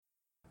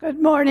Good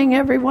morning,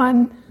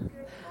 everyone.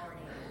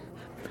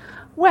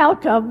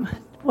 Welcome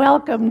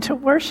to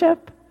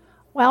worship.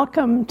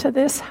 Welcome to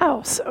this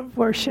house of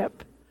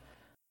worship.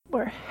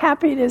 We're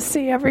happy to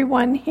see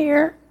everyone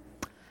here.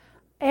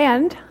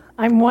 And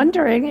I'm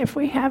wondering if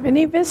we have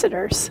any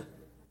visitors.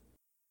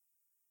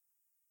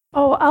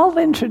 Oh, I'll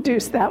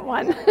introduce that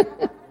one.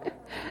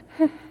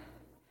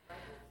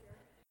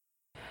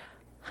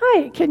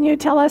 Hi, can you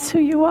tell us who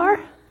you are?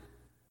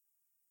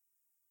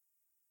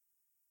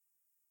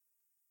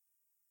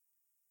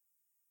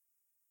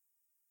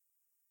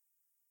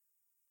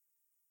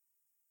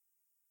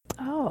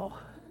 Oh.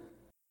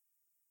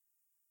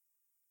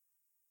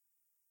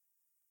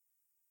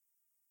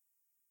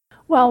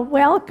 Well,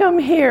 welcome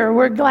here.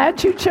 We're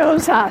glad you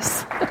chose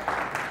us.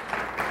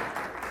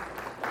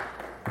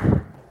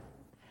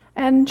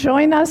 And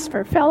join us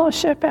for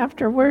fellowship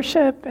after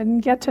worship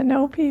and get to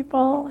know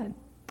people.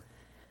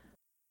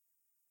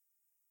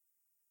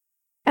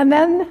 And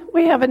then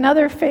we have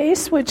another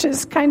face, which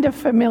is kind of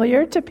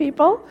familiar to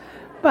people,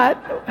 but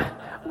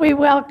we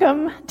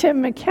welcome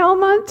Tim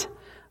McCalmont,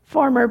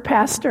 former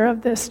pastor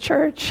of this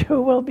church,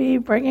 who will be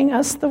bringing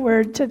us the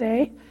word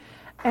today.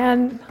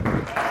 And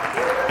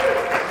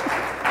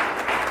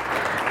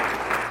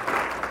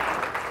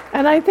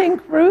I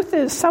think Ruth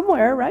is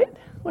somewhere, right?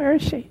 Where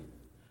is she?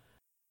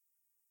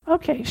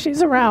 Okay,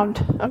 she's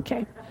around.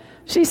 Okay,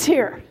 she's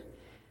here.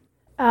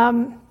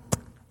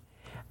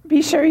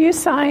 Be sure you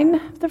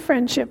sign the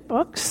friendship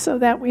books so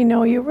that we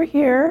know you were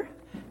here,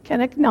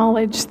 can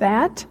acknowledge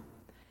that.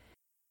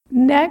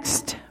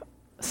 Next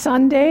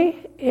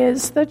Sunday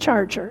is the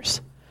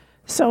Chargers.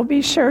 So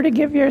be sure to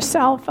give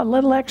yourself a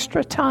little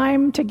extra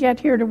time to get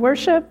here to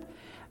worship.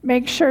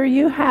 Make sure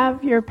you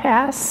have your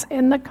pass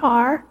in the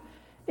car.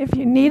 If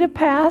you need a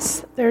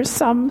pass, there's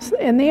some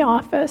in the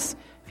office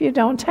if you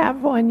don't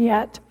have one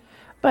yet.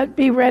 But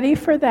be ready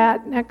for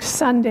that next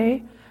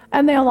Sunday.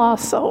 And they'll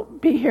also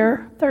be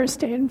here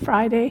Thursday and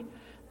Friday.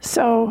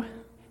 So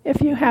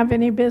if you have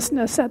any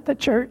business at the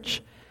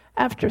church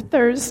after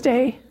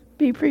Thursday,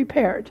 be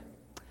prepared.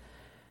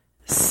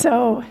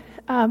 So,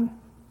 and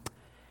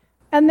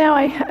now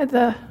I had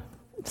the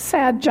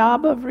sad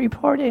job of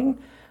reporting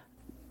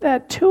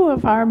that 2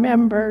 of our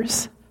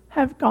members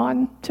have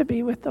gone to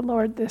be with the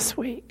Lord this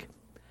week.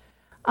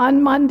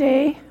 On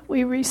Monday,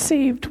 we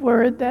received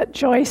word that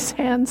Joyce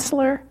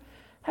Hansler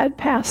had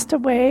passed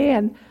away,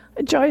 and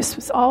Joyce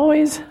was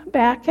always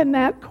back in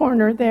that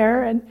corner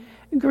there and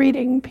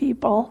greeting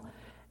people.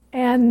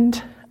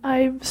 And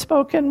I've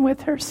spoken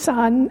with her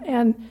son,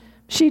 and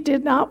she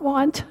did not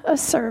want a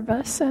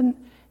service, and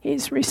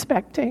he's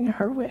respecting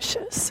her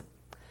wishes.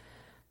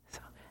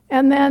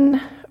 And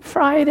then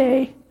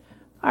Friday,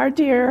 our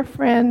dear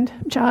friend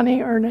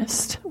Johnny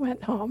Ernest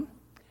went home.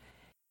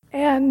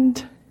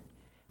 And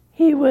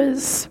he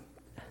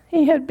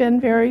had been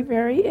very,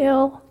 very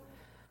ill,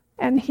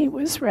 and he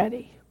was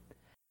ready.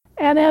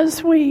 And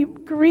as we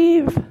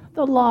grieve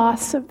the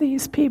loss of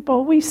these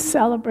people, we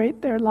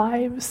celebrate their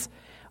lives,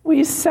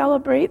 we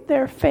celebrate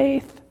their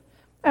faith,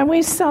 and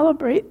we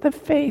celebrate the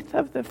faith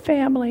of the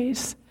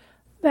families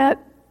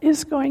that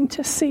is going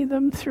to see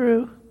them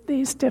through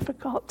these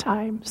difficult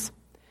times.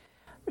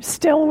 We're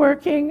still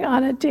working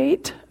on a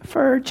date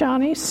for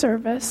Johnny's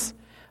service,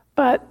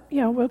 but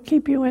we'll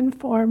keep you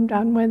informed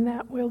on when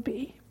that will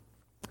be.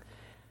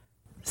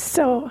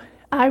 So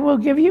I will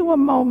give you a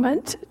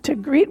moment to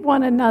greet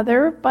one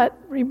another, but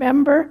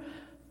remember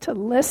to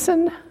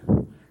listen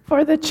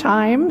for the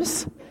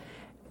chimes.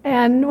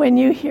 And when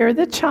you hear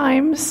the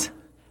chimes,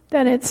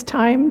 then it's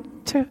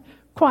time to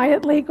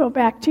quietly go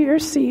back to your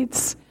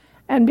seats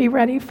and be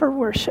ready for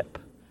worship.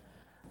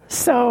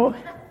 So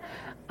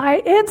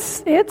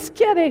it's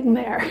getting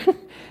there.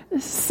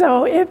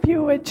 So if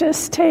you would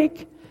just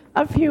take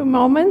a few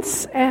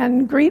moments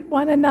and greet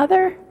one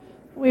another,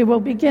 we will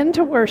begin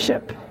to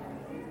worship.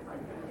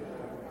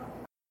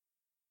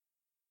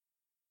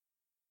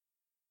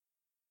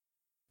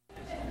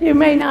 You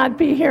may not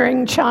be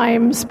hearing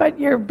chimes, but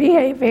you're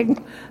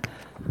behaving.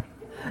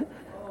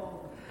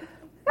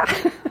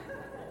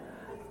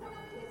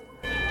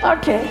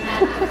 Okay.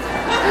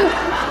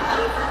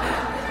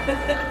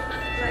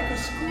 Like a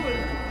school.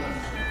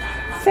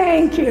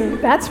 Thank you.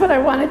 That's what I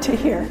wanted to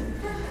hear.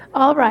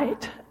 All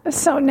right.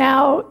 So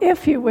now,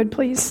 if you would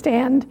please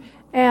stand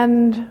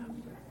and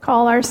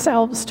call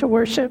ourselves to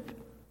worship.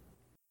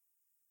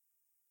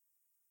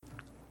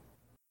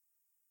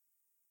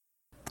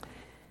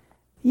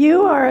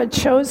 You are a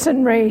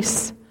chosen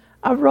race,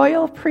 a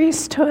royal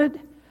priesthood,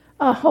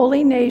 a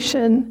holy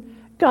nation,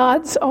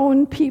 God's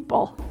own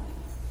people.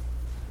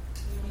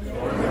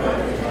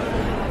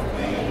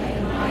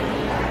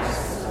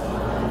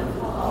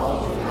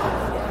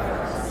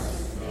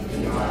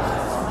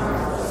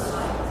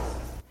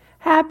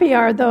 Happy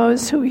are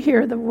those who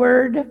hear the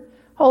word,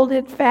 hold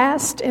it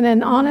fast in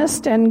an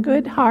honest and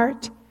good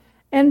heart,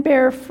 and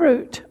bear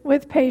fruit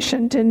with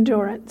patient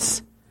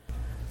endurance.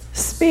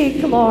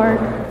 Speak, Lord,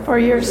 for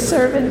your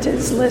servant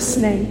is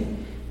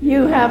listening.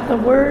 You have the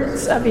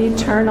words of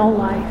eternal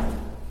life.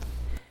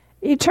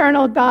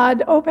 Eternal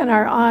God, open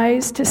our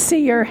eyes to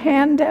see your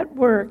hand at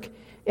work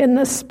in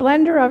the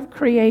splendor of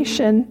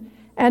creation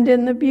and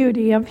in the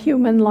beauty of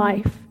human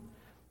life.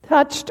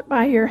 Touched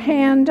by your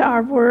hand,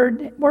 our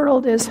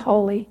world is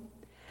holy.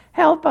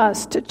 Help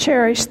us to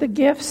cherish the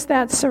gifts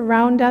that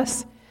surround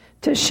us,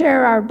 to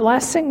share our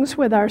blessings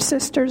with our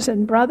sisters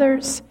and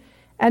brothers,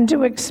 and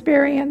to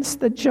experience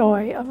the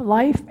joy of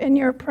life in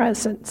your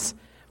presence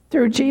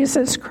through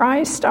Jesus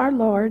Christ our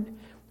Lord,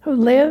 who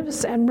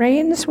lives and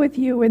reigns with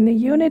you in the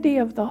unity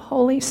of the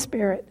Holy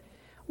Spirit,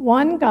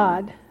 one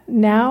God,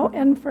 now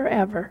and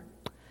forever.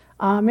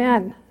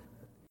 Amen.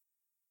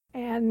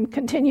 And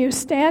continue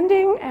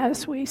standing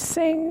as we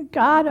sing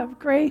God of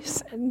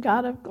Grace and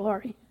God of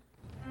Glory.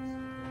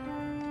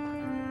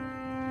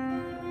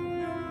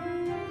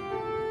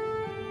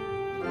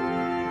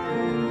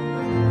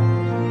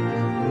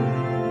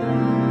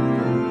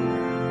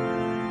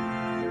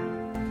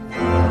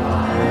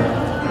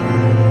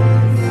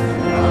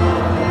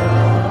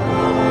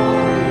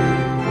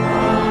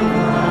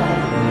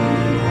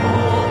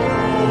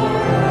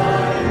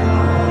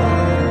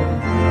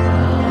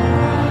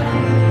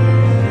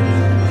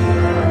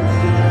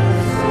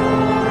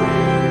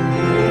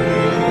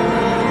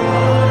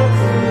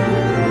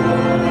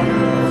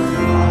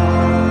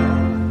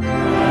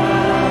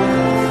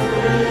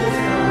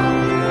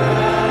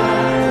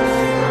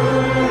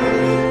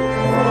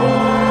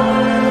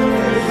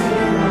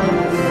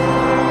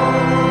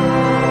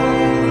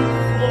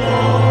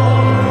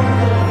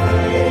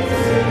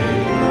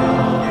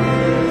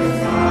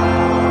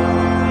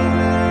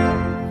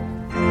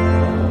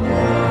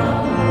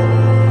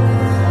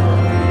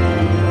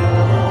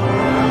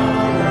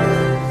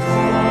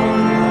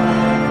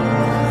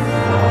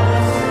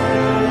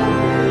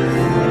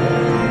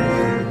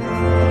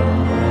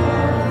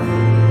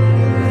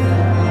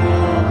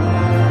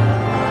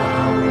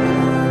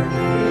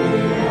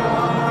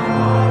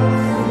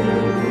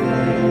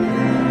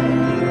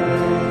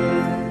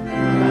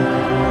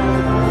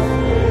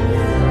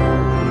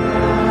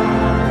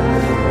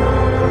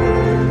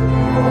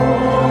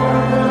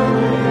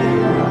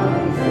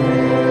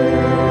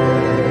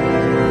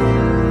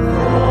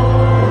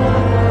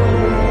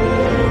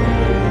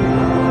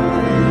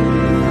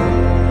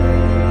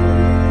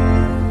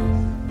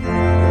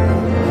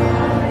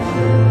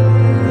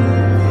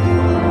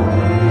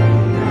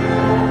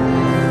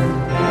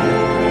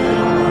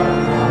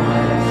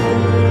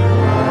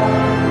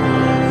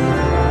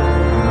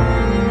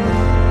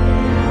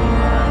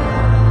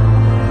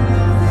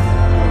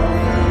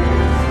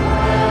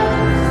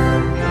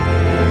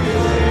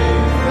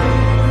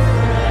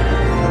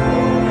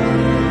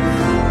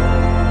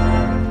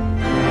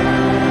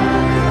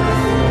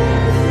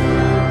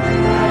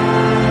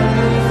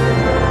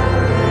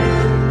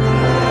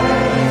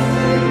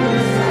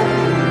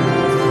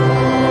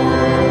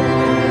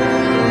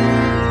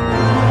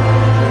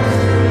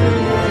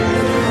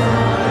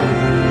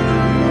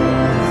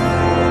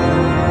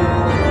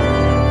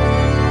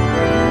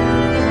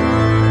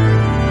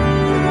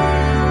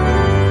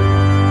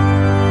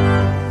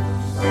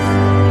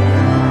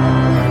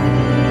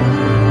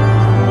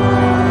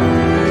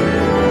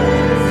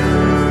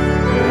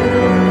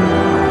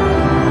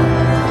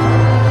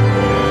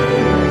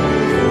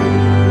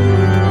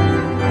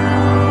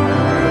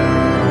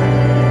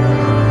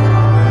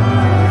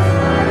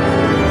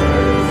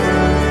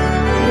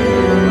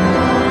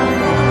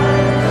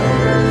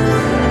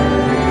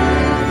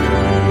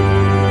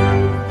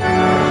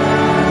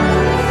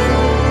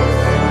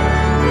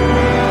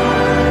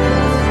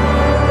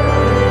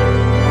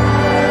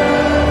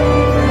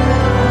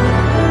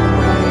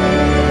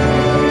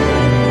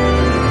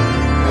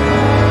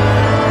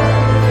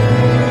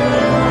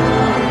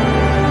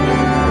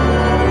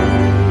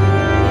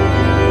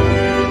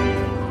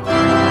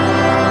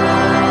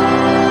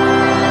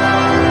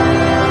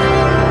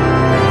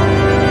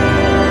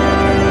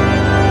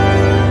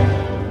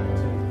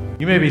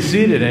 may be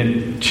seated.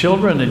 And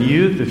children and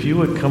youth, if you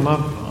would come up,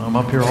 I'm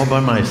up here all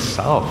by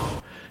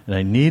myself, and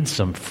I need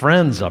some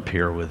friends up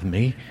here with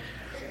me.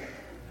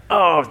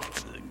 Oh,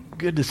 it's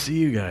good to see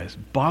you guys.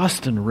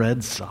 Boston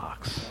Red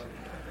Sox.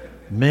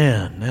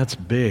 Man, that's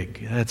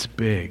big. That's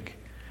big.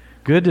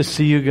 Good to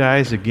see you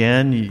guys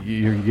again.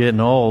 You're getting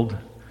old.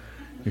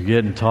 You're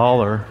getting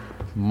taller.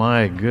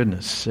 My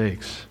goodness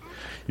sakes.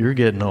 You're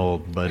getting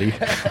old, buddy.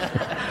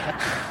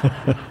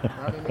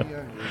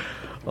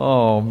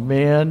 Oh,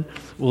 man.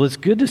 Well, it's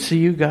good to see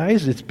you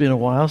guys. It's been a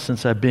while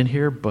since I've been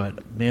here,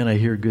 but, man, I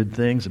hear good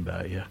things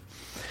about you.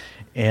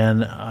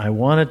 And I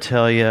want to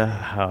tell you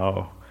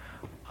how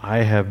I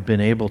have been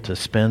able to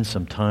spend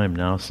some time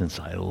now since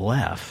I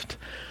left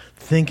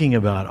thinking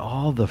about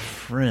all the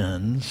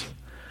friends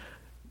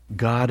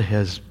God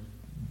has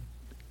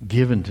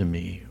given to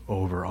me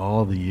over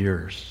all the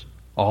years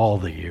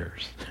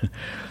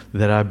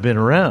that I've been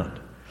around.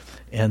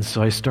 And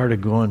so I started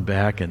going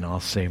back, and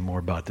I'll say more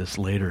about this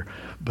later,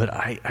 but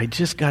I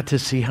just got to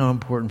see how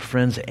important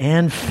friends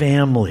and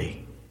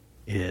family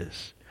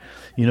is.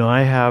 You know,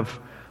 I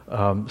have,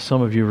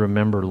 some of you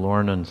remember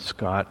Lauren and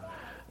Scott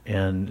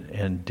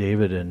and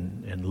David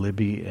and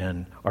Libby,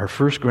 and our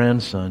first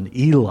grandson,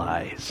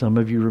 Eli. Some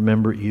of you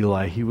remember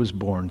Eli. He was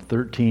born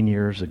 13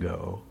 years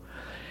ago,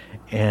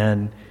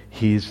 and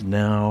he's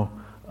now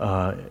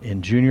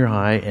in junior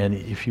high, and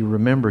if you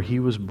remember, he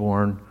was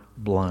born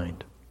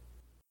blind.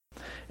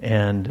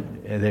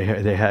 And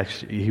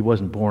he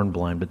wasn't born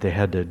blind, but they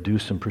had to do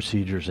some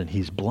procedures, and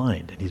he's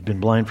blind. And he's been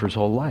blind for his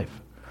whole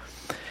life.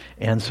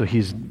 And so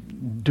he's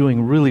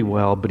doing really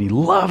well, but he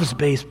loves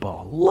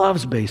baseball,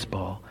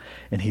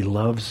 and he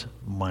loves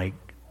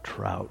Mike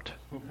Trout.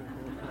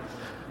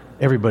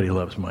 Everybody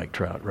loves Mike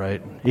Trout,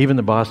 right? Even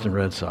the Boston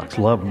Red Sox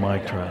love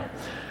Mike Trout.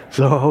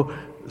 So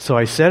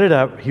I set it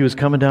up. He was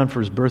coming down for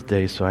his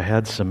birthday, so I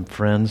had some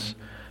friends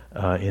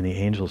in the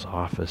Angels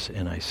office,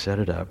 and I set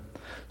it up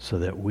so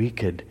that we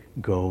could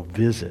go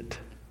visit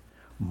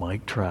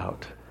Mike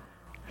Trout.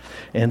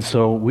 And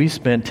so we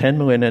spent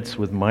 10 minutes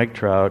with Mike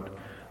Trout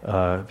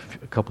a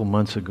couple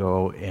months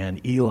ago,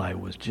 and Eli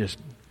was just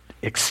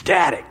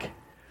ecstatic.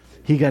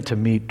 He got to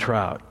meet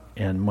Trout,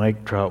 and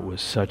Mike Trout was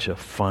such a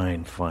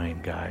fine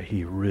guy.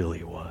 He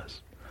really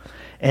was.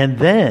 And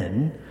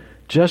then,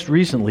 just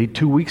recently,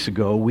 2 weeks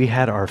ago, we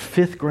had our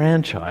 5th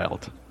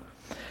grandchild,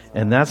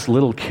 and that's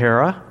little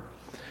Kara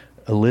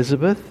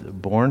Elizabeth,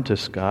 born to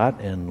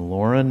Scott and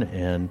Lauren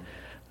and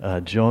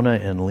Jonah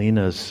and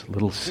Lena's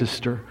little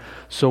sister.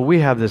 So we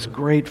have this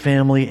great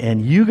family,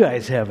 and you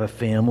guys have a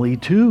family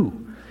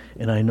too.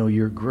 And I know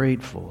you're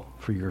grateful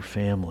for your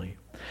family.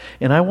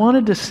 And I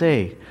wanted to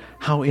say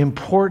how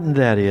important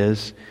that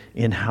is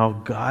in how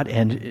God,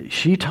 and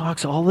she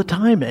talks all the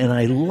time, and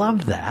I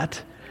love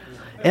that.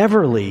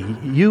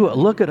 Everly, you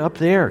look it up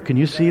there. Can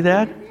you see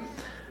that?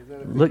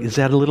 Look, is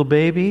that a little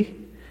baby?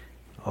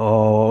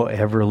 Oh,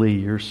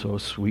 Everly, you're so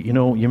sweet. You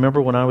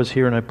remember when I was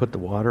here and I put the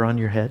water on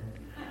your head?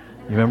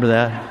 You remember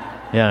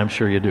that? Yeah, I'm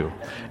sure you do.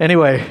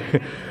 Anyway,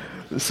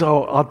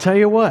 so I'll tell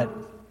you what.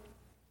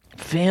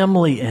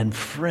 Family and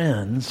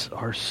friends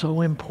are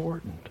so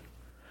important.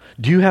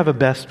 Do you have a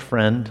best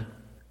friend?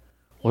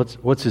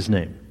 What's his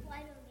name?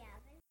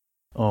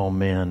 Oh,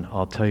 man,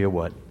 I'll tell you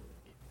what.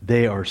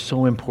 They are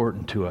so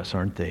important to us,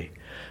 aren't they?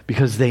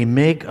 Because they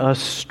make us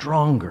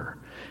stronger.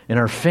 And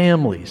our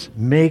families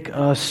make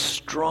us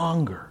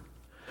stronger.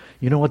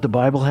 You know what the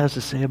Bible has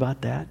to say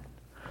about that?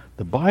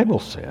 The Bible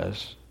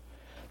says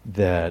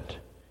that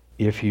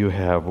if you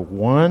have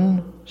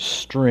one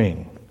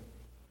string,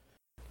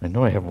 I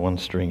know I have one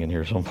string in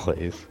here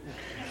someplace.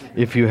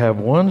 If you have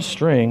one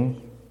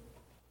string,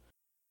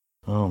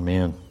 oh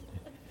man,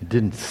 it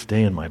didn't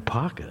stay in my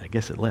pocket. I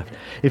guess it left.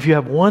 If you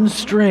have one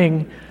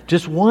string,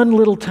 just one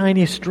little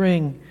tiny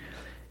string,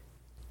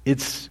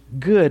 it's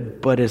good,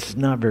 but it's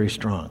not very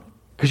strong.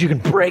 Because you can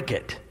break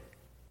it.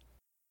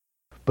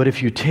 But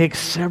if you take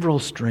several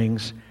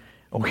strings,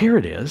 oh, here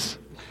it is.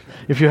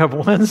 If you have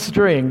one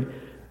string,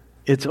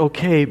 it's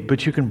okay,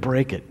 but you can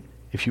break it.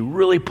 If you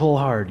really pull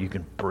hard, you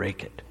can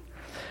break it.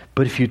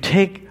 But if you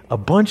take a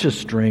bunch of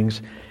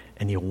strings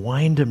and you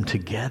wind them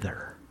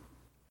together,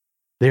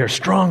 they are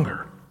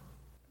stronger.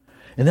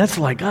 And that's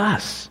like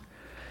us.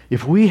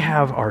 If we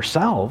have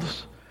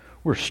ourselves,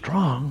 we're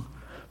strong,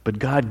 but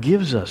God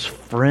gives us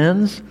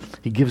friends,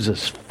 He gives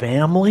us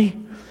family,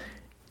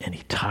 and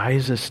He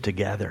ties us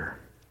together,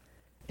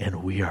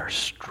 and we are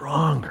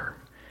stronger,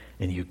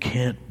 and you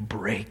can't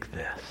break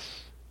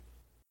this.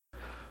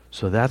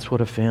 So that's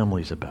what a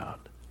family's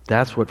about.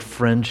 That's what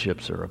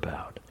friendships are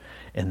about.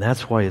 And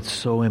that's why it's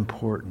so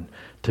important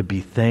to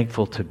be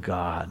thankful to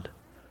God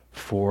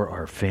for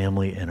our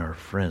family and our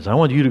friends. I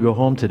want you to go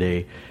home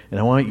today, and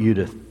I want you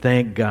to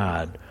thank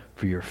God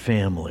for your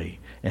family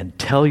and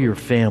tell your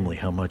family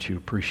how much you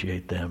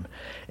appreciate them.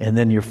 And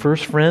then your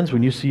first friends,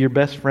 when you see your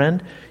best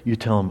friend, you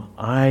tell them,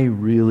 I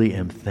really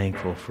am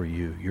thankful for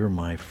you. You're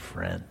my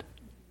friend.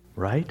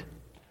 Right?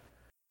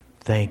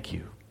 Thank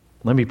you.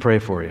 Let me pray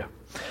for you.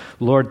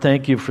 Lord,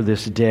 thank you for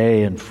this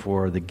day and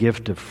for the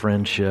gift of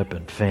friendship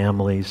and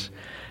families.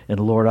 And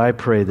Lord, I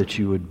pray that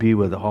you would be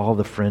with all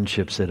the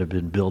friendships that have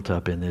been built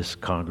up in this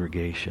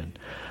congregation.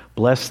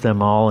 Bless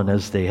them all, and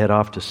as they head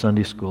off to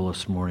Sunday school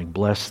this morning,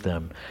 bless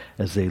them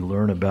as they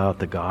learn about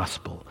the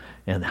gospel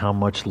and how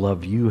much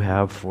love you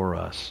have for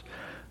us.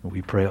 And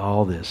we pray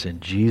all this in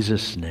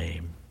Jesus'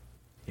 name.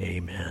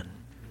 Amen.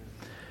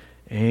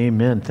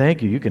 Amen.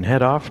 Thank you. You can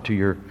head off to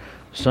your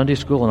Sunday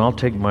school, and I'll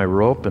take my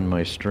rope and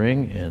my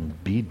string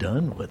and be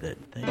done with it.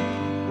 Thank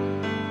you.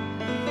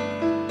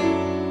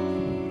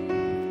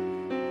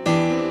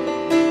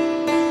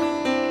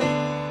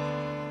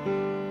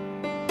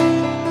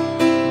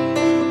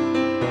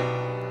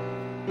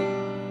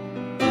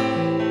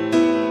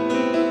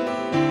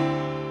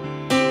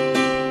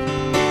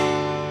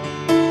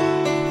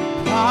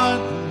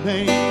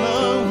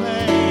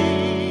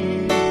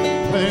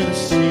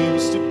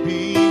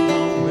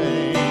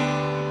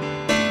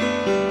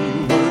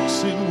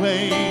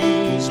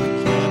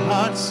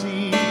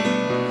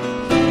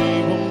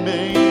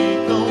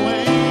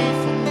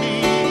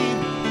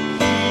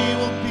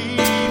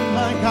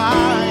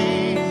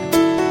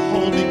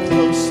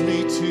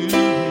 Closely to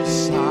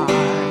his side,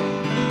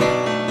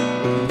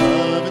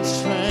 love and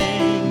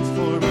strength.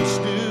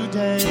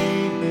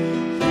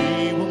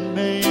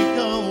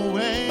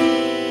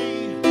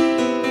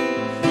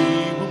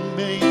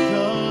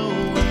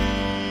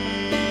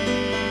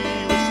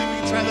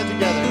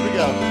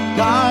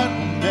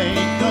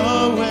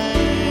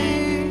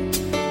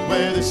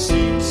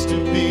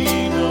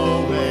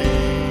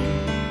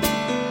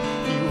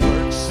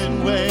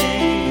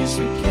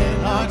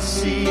 cannot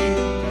see.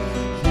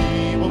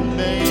 He will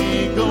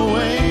make a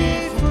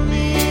way for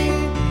me.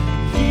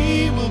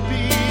 He will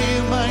be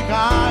my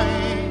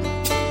guide.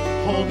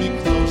 Hold me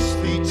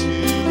closely to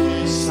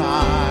his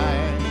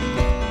side.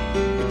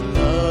 With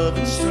love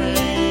and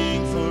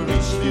strength for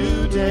each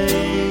new day.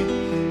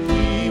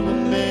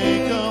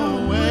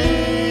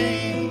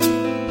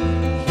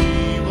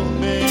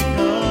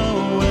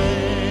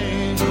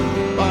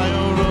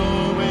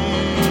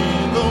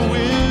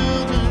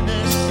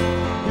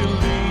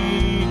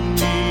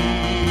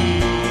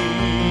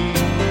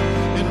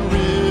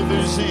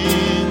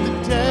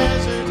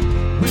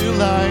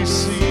 I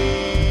see.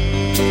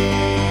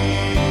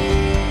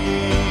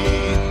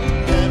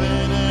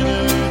 Heaven and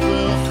earth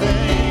will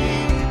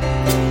fade,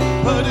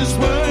 but his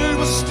word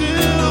will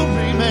still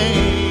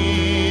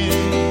remain.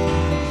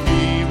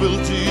 He will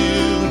do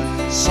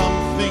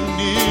something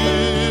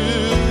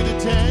new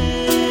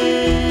today.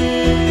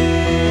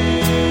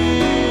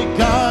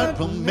 God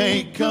will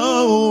make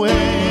a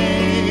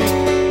way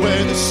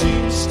where there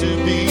seems to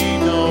be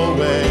no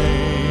way.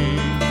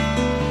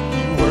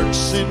 He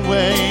works in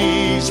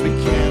ways we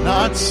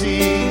cannot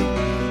see.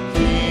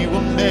 He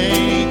will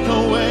make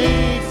a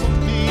way for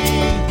me.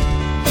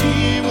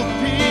 He will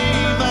be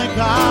my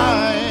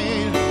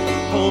guide.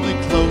 Hold me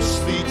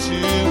closely to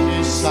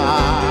his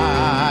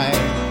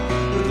side.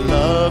 With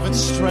love and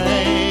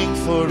strength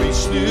for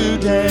each new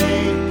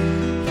day.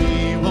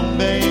 He will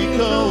make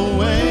a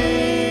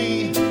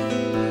way.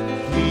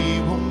 He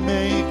will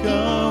make a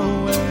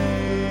way.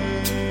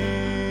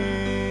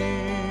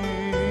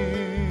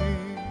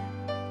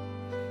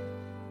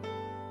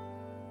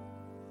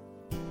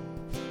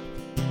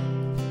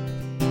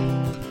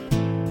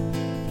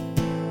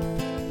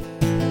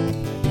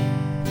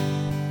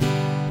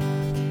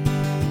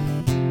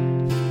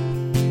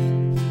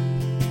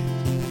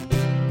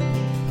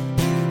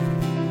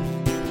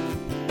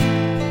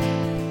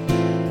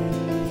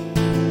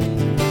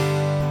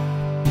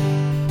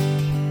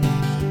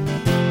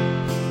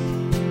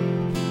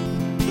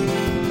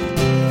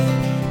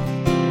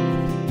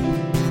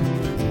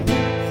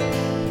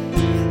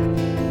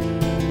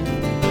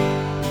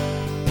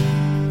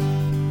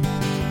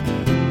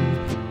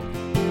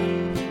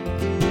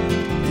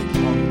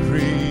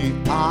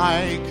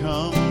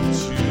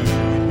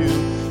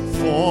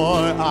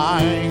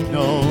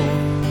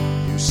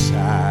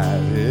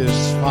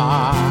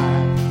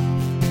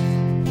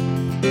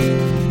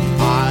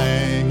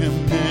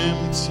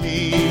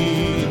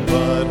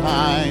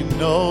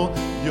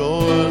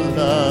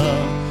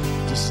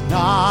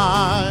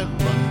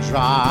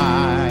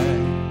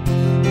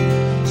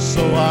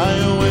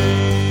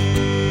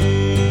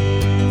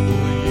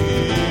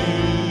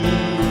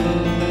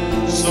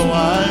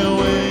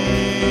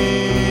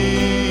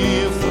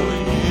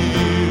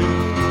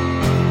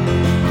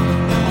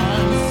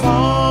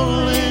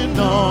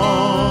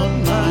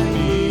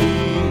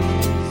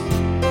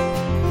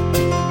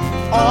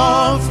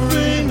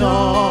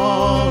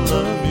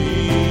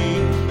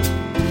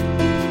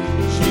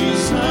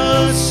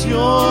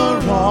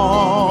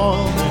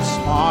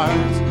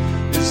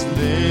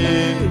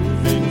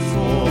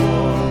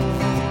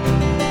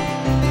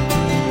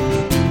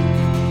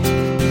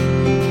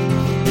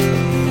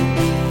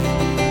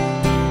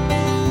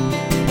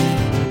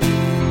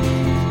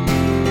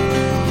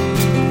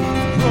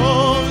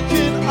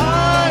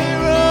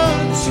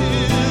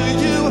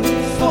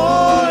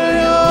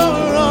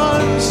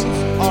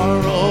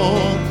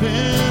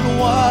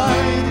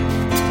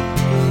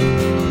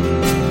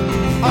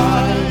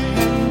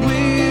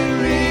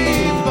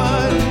 But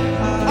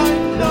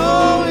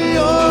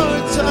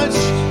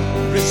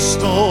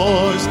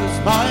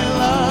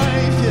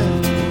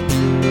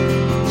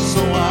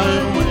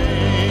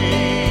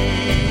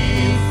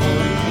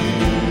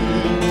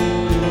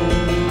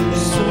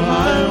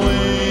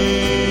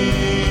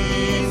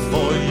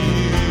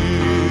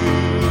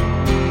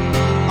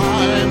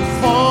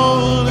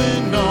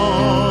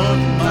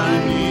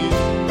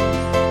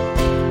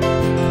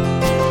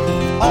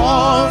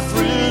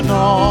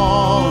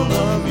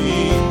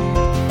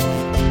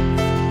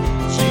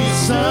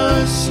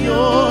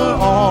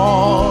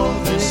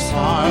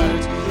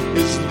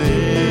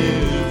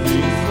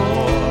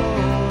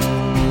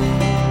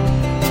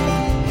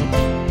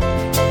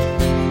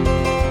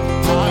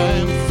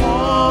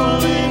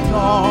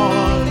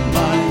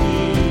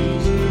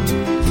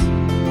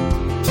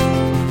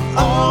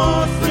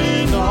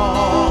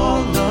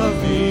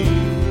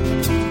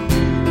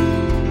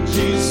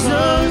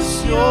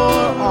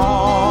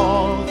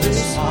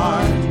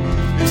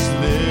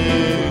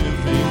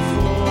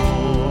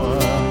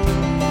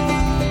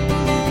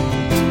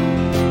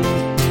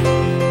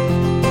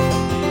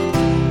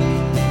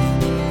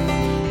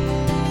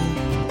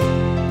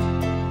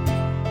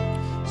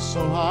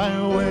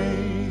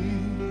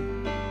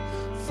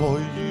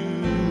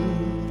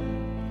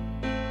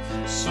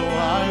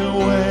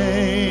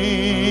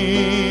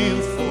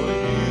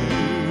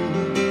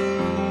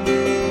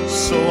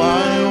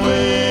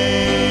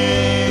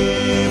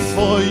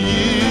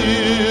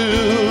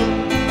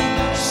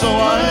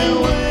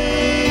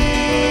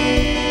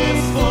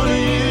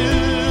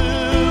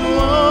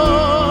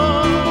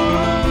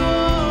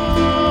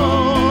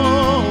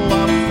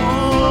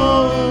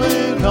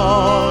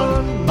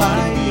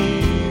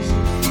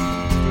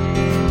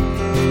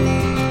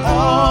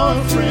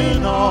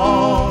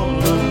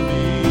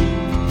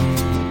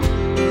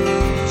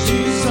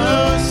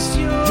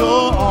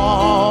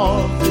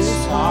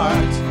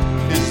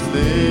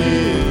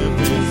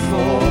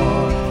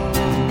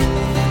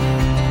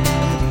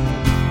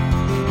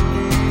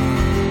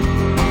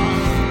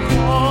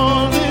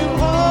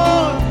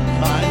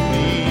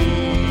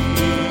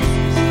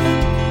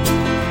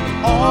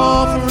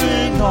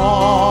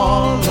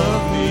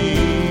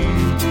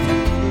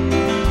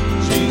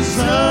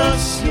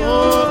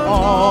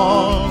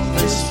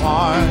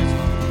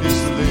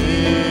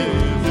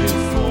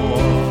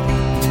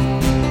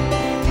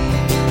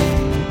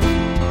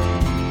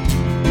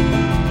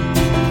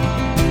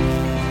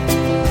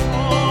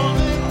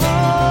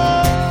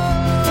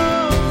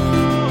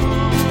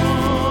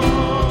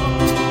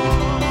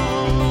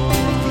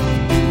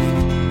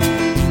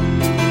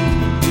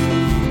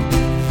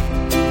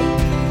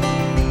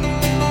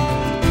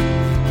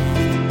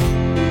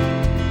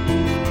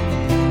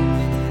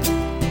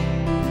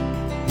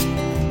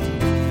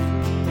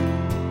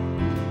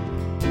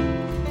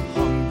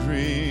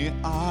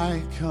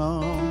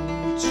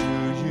come to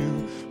you,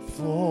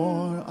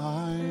 for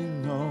I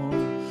know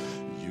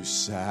you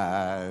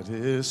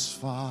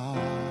satisfy.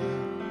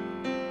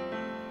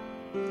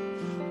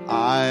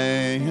 I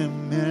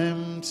am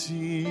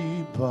empty,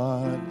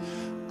 but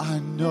I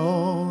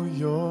know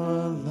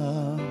your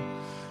love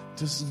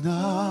does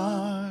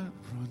not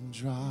run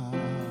dry.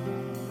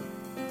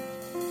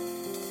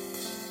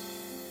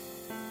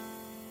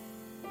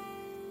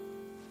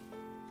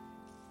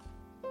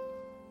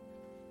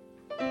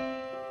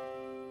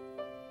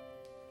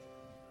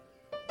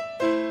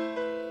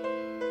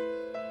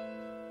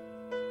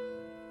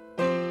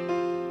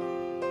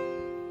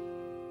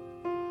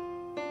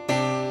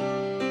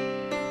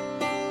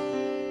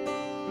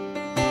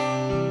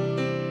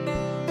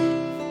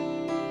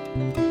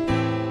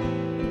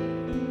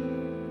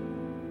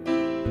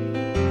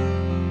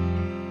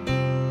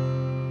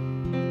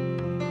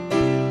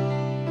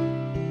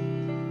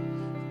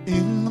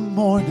 In the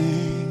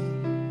morning,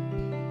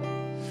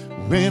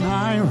 when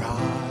I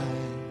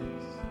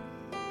rise,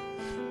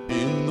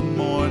 in the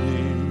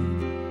morning,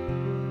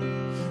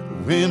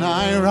 when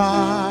I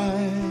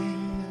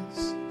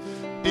rise,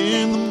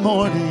 in the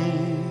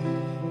morning,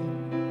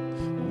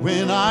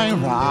 when I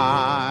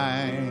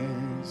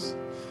rise,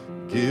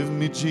 give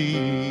me Jesus,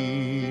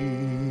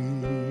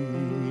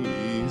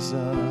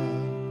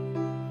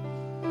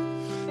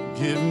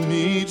 give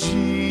me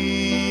Jesus.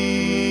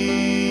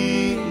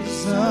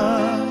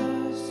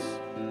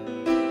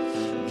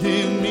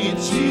 Give me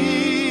Jesus.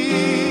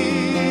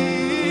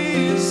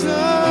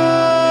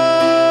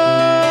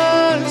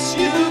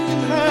 You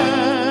can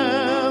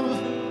have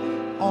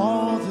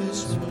all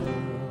this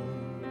world.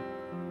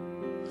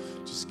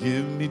 Just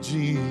give me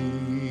Jesus.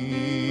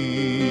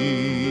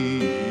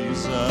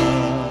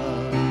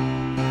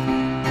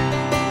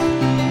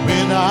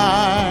 When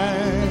I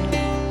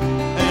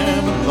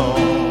am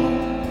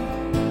alone,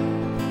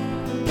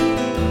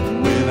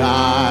 when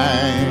I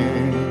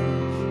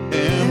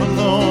am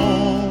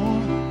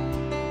alone,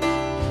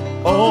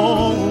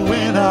 oh,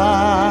 when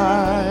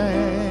I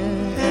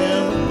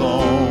am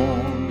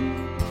alone,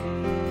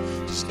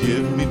 just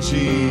give me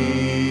Jesus.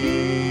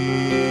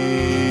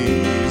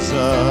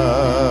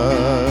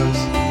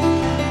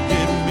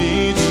 Give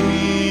me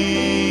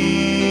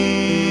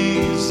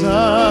Jesus.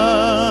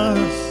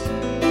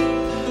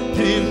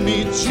 Give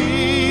me Jesus.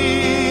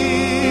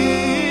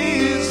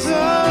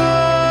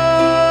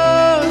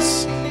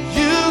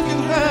 You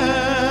can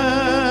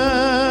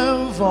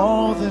have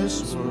all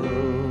this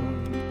world.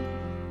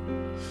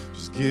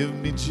 Just give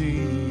me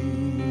Jesus.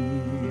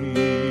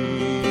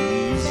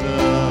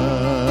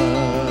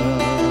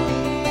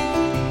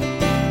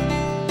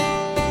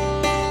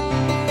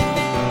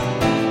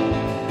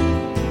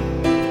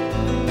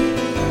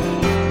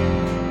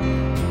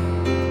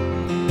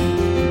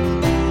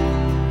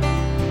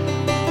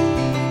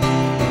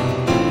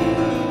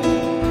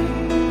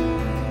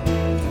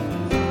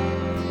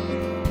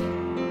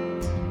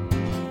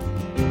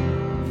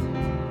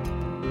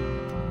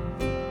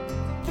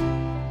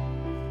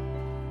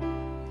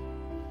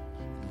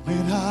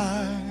 When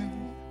I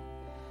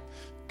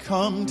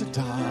come to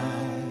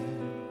die,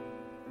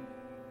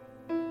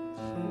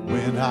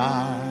 when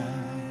I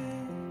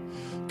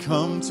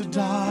come to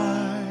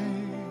die,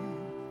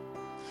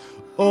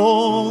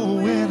 oh,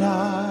 when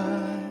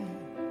I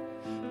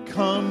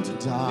come to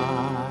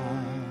die,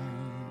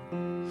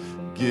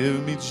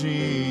 give me Jesus.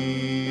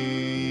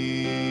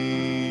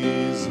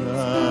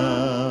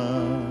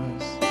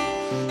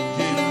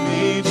 Give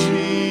me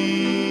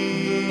Jesus.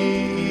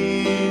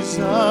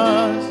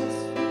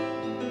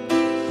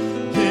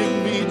 Give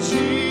me Jesus.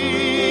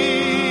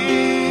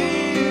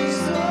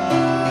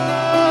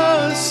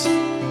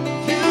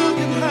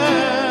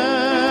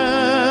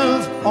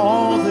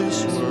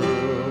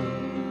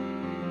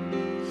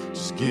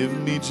 Give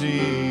me Jesus.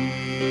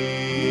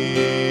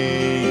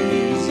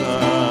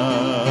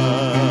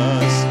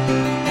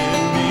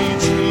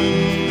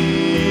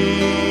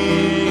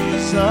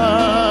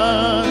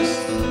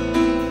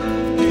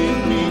 Give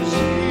me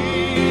Jesus.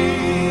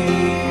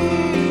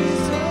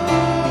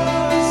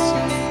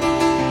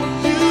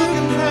 You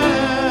can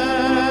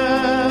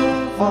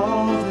have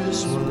all this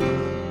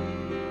world.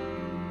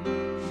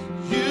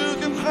 You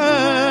can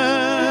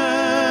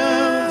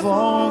have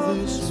all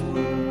this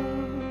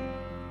world.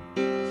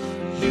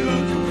 You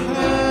can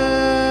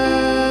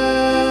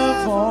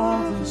have all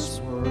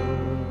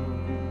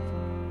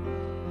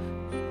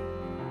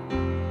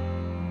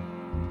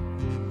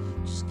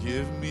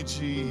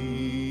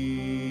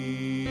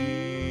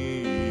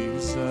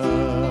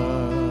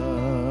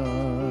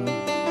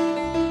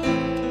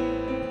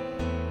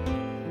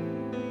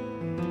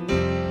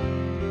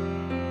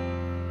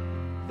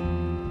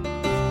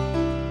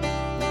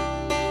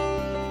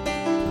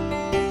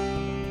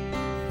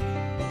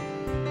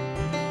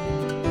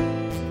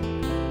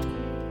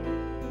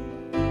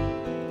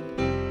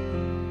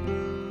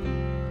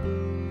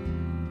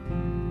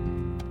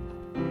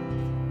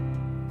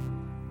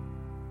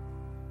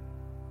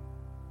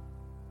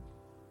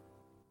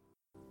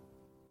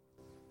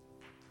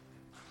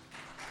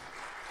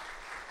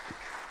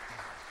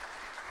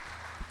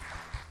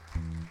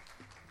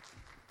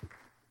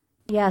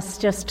Yes,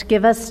 just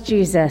give us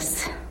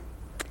Jesus.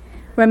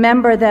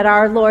 Remember that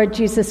our Lord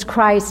Jesus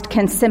Christ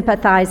can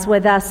sympathize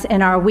with us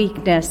in our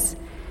weakness,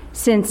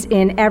 since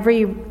in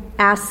every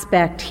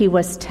aspect he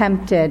was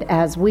tempted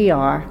as we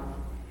are,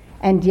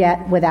 and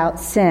yet without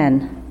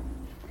sin.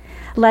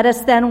 Let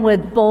us then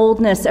with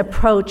boldness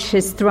approach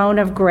his throne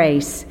of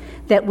grace,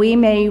 that we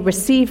may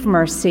receive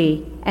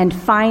mercy and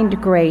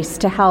find grace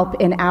to help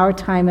in our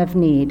time of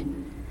need.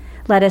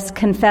 Let us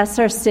confess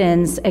our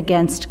sins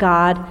against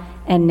God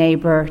and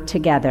neighbor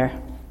together.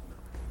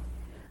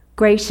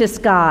 Gracious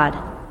God,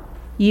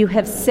 you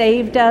have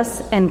saved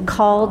us and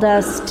called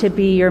us to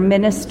be your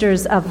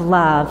ministers of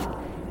love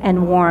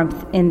and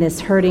warmth in this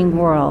hurting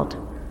world.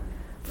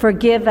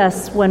 Forgive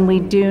us when we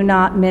do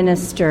not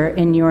minister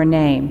in your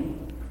name.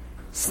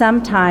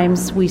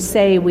 Sometimes we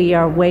say we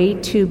are way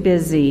too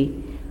busy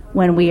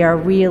when we are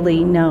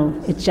really,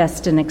 no, it's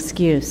just an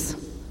excuse.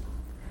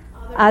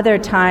 Other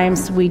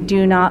times we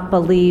do not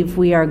believe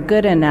we are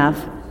good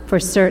enough for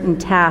certain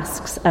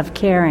tasks of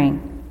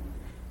caring.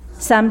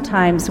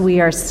 Sometimes we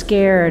are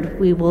scared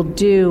we will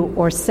do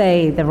or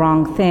say the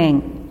wrong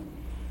thing.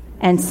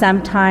 And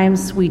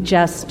sometimes we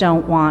just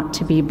don't want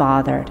to be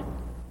bothered.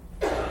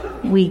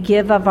 We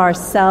give of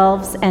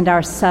ourselves and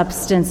our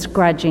substance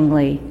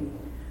grudgingly.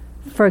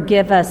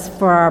 Forgive us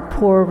for our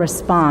poor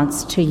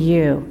response to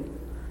you.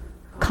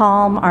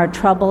 Calm our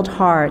troubled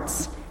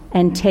hearts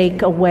and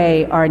take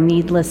away our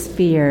needless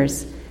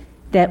fears,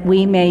 that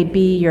we may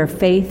be your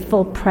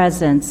faithful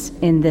presence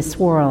in this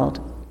world.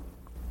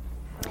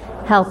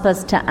 Help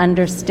us to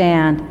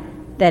understand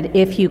that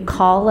if you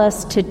call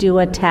us to do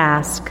a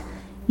task,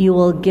 you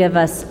will give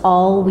us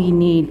all we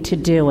need to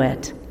do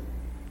it.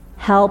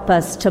 Help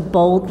us to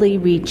boldly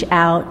reach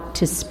out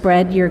to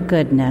spread your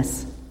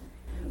goodness.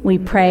 We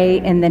pray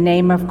in the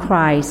name of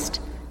Christ,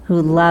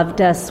 who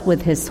loved us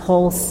with his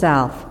whole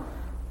self.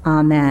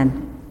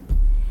 Amen.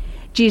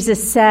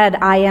 Jesus said,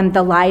 I am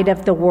the light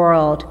of the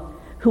world.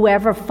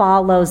 Whoever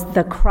follows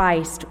the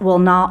Christ will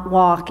not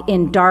walk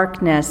in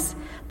darkness,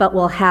 but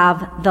will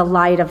have the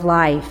light of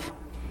life.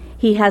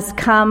 He has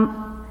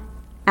come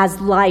as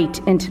light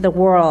into the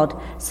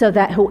world, so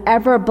that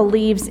whoever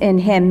believes in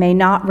him may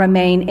not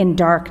remain in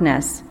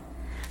darkness.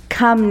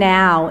 Come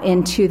now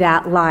into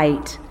that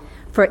light,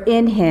 for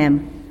in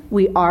him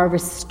we are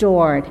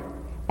restored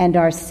and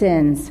our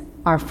sins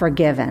are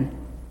forgiven.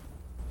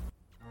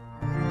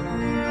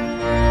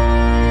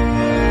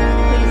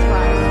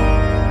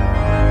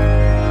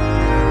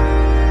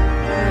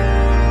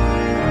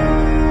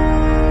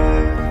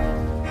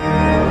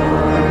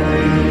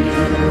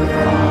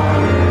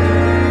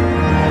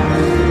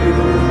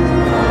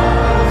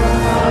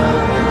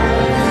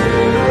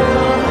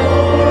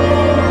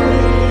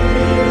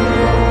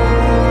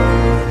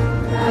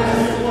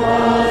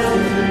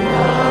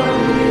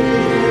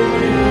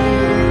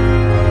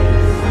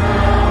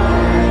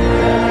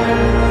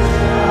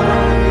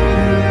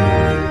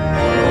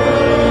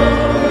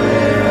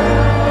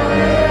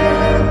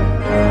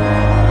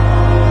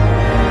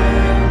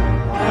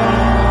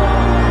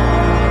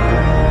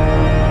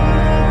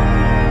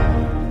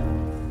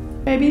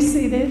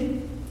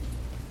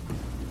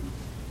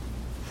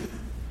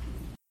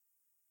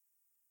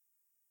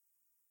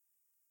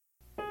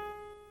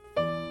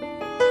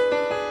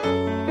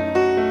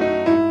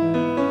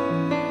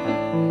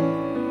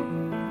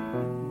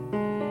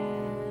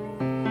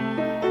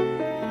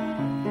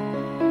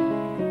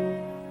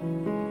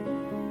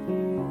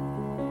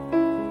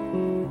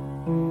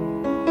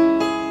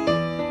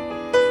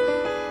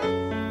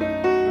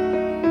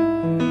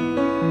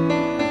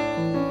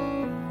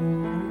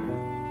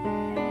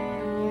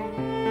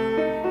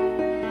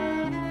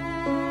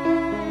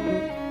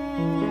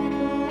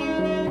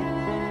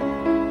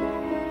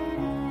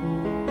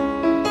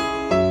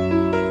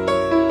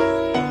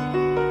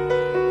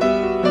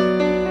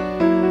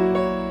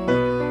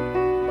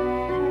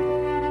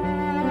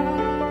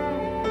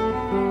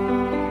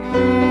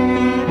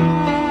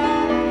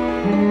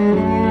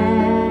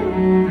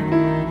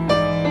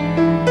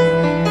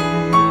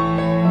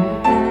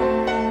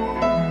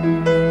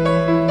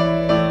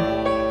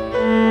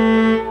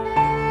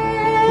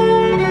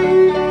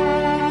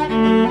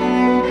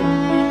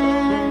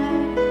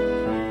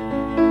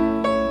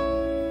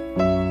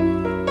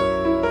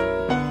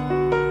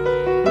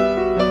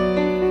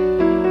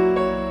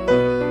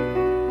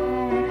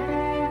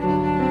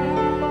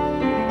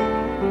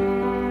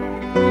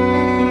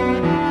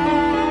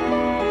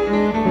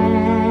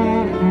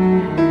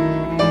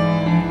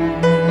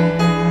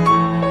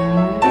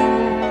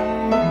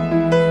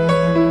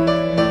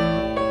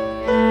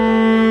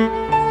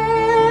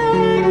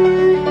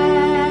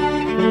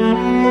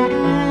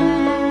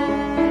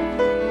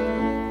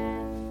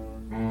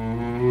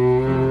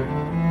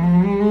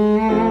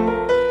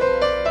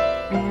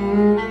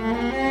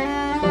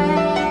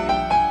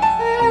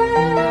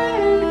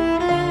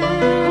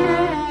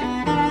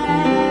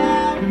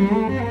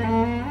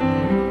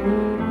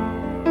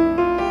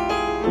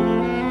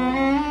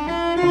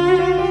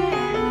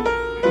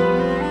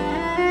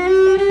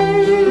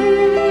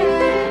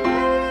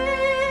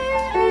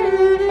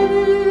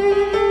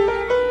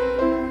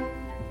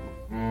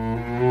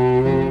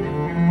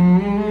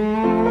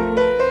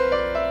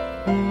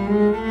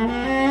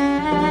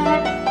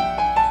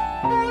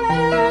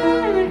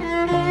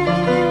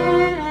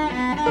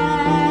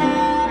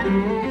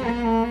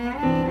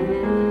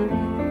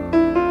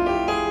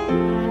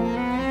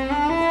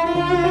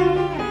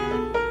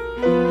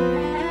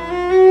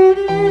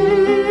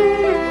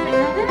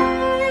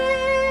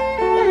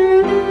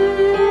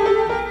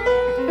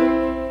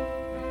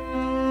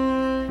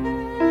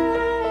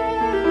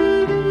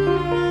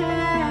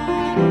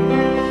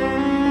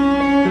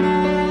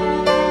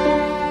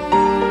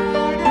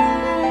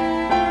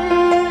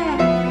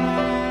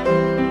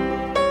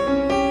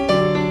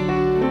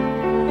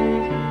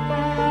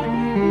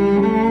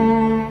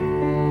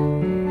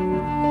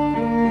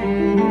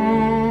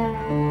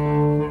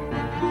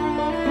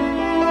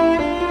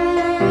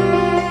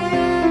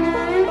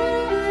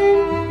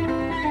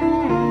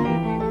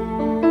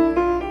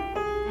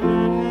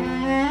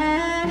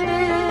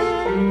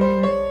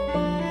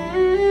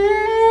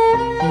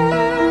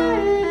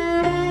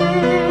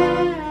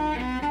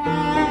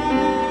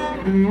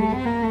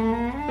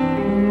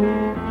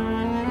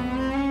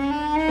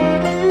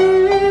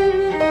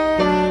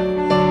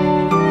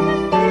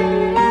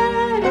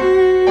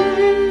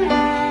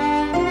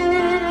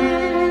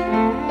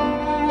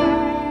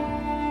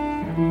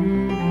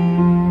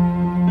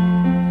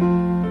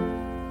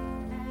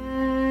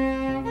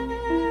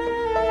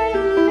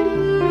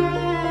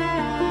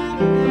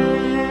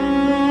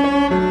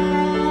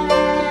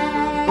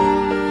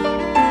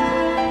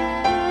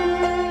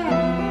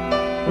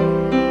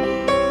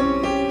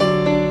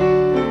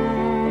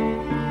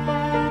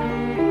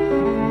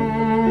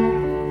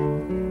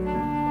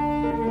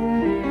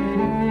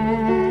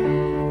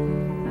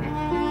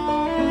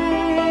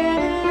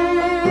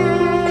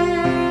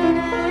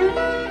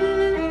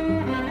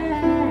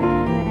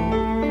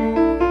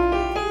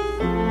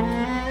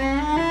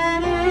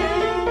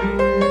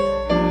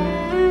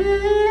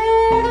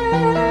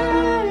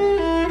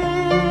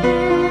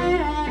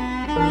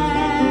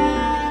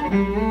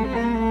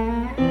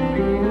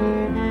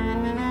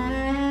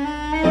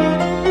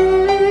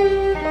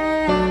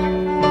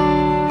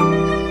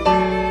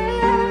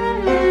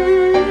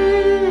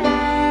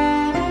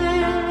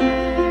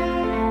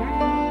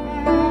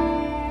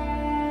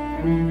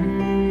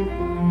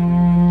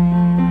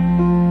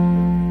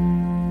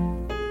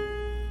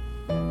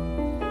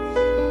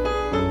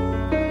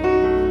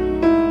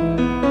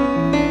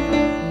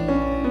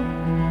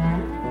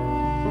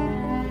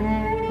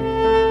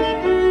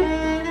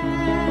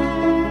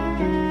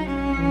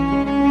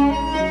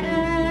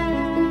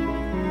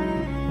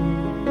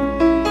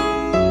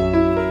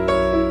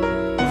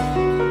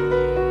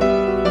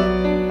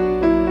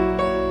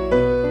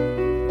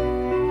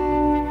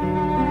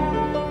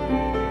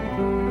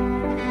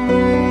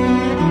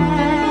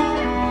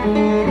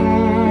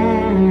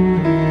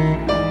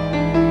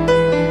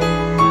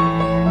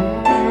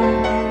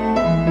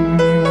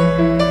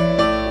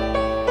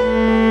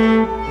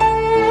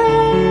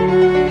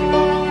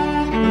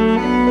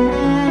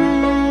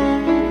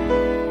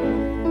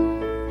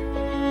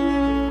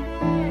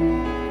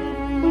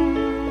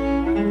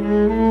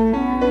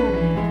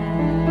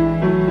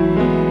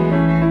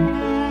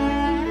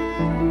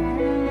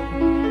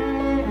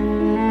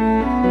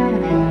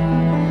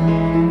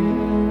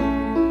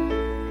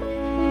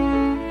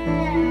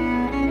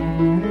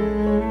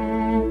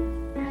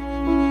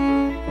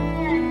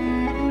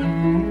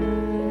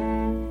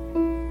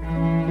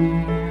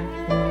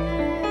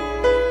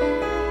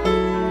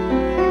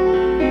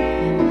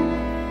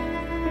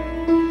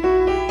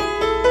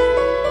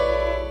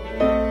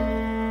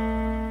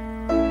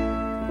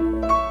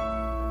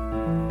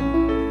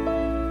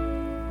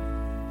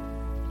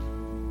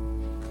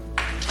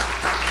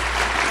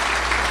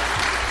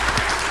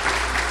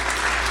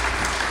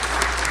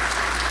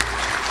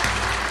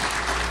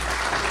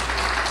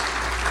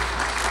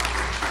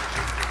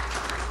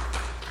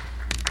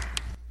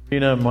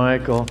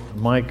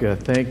 Micah,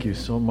 thank you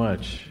so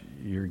much.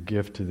 Your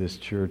gift to this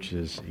church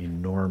is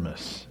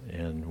enormous,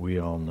 and we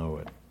all know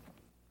it.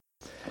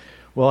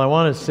 Well, I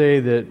want to say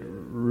that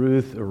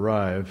Ruth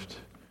arrived.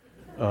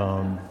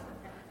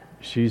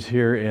 She's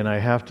here, and I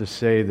have to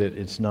say that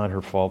it's not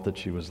her fault that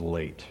she was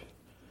late.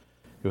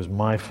 It was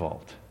my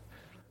fault.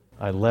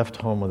 I left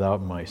home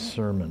without my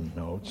sermon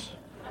notes,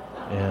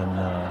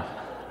 and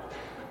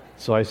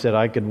so I said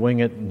I could wing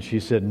it, and she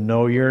said,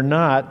 "No, you're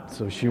not."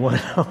 So she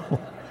went home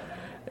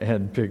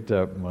and picked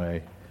up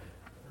my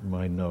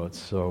notes.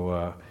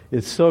 So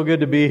it's so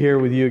good to be here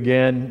with you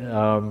again.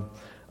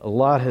 A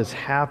lot has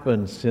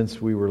happened since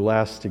we were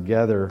last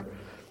together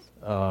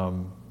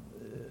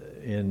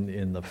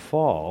in the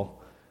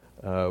fall.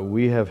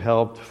 We have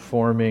helped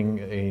forming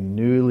a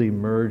newly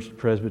merged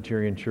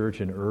Presbyterian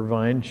church in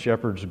Irvine,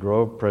 Shepherd's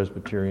Grove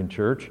Presbyterian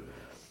Church.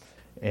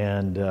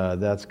 And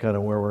that's kind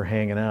of where we're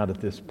hanging out at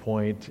this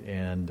point,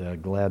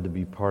 and glad to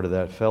be part of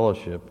that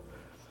fellowship.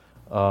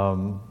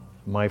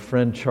 My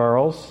friend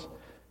Charles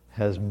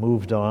has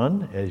moved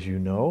on, as you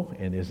know,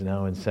 and is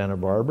now in Santa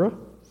Barbara.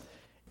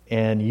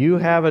 And you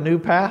have a new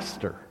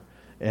pastor,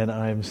 and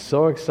I'm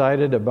so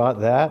excited about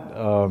that.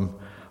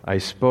 I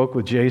spoke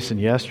with Jason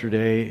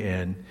yesterday,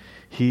 and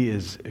he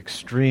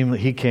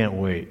can't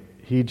wait.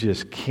 He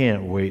just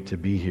can't wait to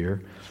be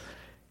here.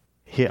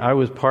 I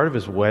was part of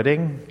his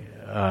wedding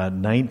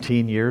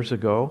 19 years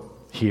ago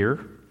here,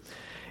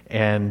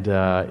 and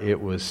it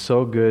was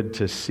so good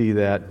to see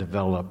that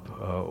develop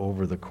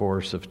over the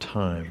course of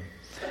time.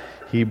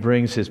 He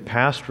brings his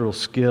pastoral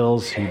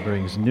skills, he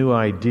brings new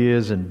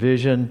ideas and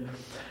vision.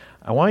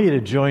 I want you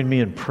to join me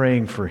in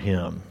praying for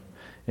him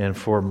and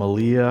for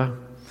Malia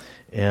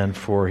and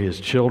for his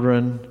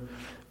children,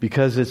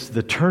 because it's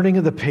the turning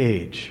of the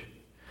page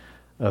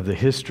of the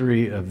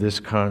history of this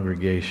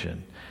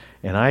congregation.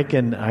 And I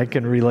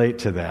can relate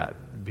to that,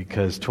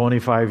 because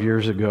 25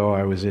 years ago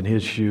I was in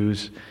his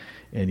shoes,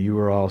 and you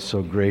were all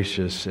so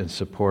gracious and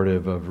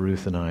supportive of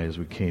Ruth and I as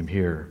we came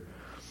here.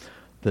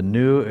 The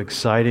new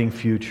exciting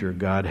future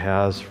God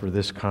has for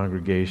this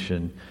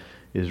congregation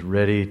is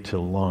ready to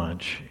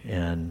launch,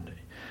 and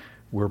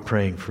we're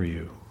praying for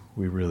you.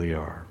 We really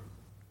are.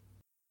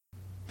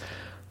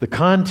 The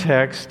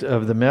context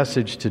of the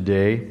message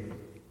today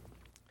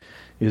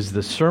is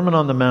the Sermon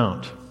on the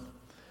Mount.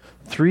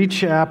 3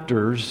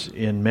 chapters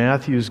in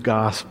Matthew's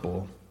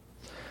Gospel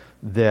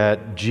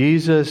that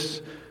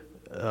Jesus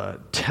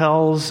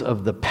tells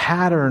of the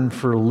pattern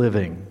for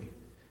living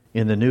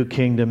in the new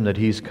kingdom that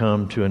he's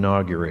come to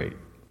inaugurate.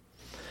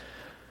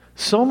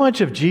 So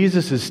much of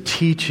Jesus'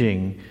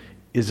 teaching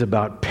is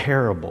about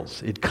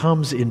parables. It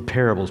comes in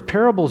parables.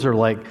 Parables are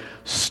like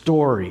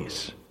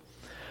stories,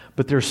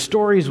 but they're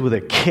stories with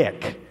a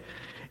kick.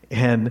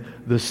 And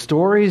the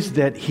stories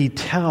that he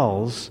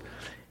tells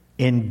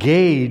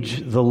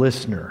engage the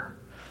listener.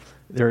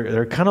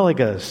 They're kind of like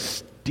a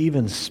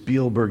Steven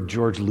Spielberg,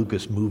 George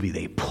Lucas movie.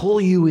 They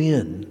pull you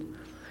in,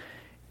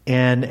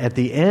 and at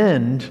the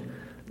end,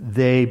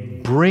 they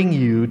bring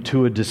you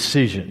to a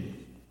decision.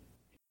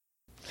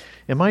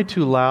 Am I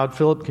too loud?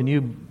 Philip, can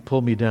you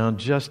pull me down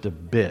just a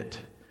bit?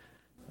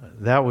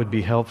 That would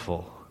be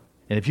helpful.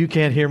 And if you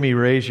can't hear me,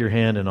 raise your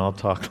hand and I'll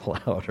talk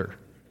louder.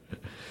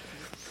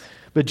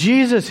 But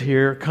Jesus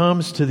here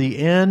comes to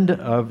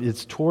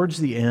it's towards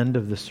the end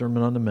of the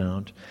Sermon on the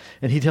Mount,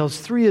 and he tells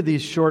 3 of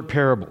these short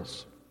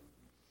parables.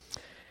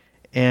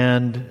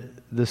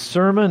 And the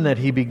sermon that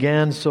he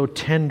began so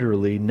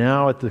tenderly,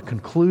 now at the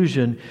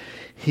conclusion,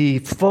 he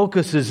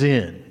focuses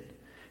in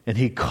and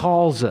he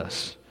calls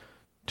us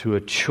to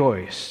a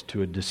choice,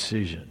 to a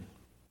decision.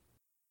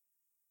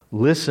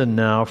 Listen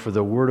now for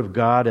the Word of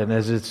God, and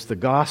as it's the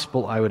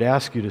Gospel, I would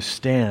ask you to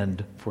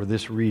stand for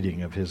this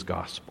reading of his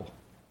Gospel.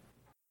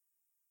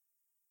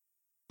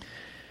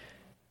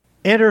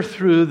 Enter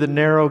through the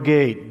narrow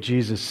gate,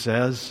 Jesus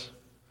says,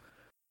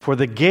 for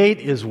the gate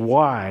is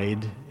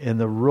wide and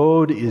the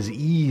road is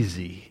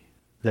easy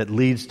that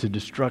leads to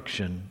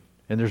destruction,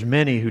 and there's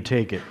many who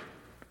take it.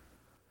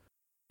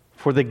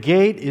 For the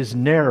gate is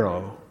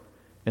narrow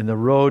and the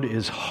road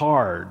is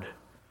hard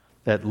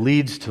that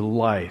leads to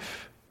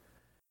life,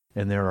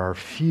 and there are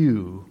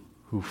few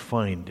who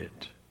find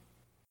it.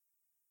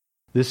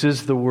 This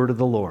is the word of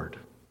the Lord.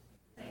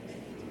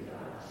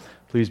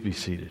 Please be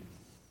seated.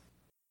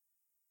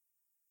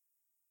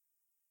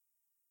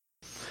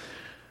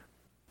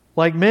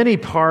 Like many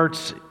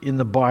parts in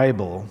the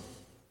Bible,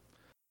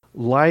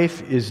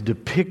 life is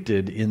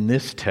depicted in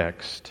this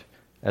text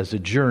as a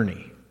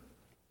journey.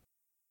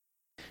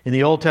 In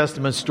the Old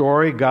Testament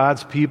story,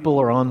 God's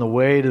people are on the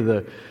way to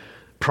the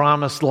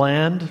promised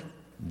land.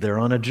 They're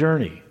on a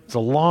journey. It's a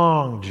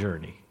long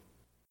journey.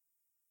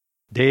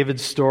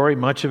 David's story,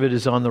 much of it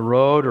is on the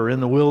road or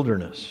in the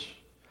wilderness.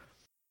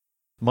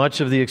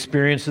 Much of the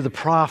experience of the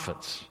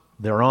prophets,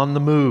 they're on the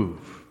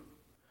move.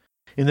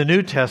 In the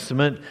New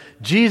Testament,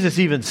 Jesus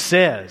even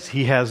says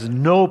he has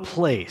no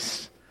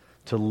place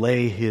to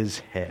lay his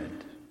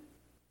head,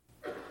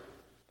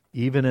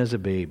 even as a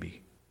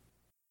baby.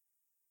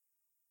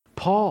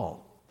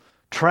 Paul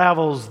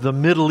travels the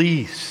Middle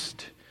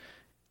East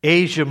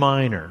Asia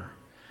Minor,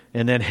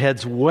 and then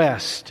heads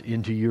west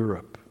into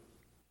Europe,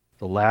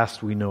 the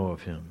last we know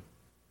of him.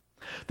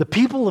 The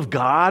people of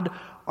God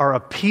are a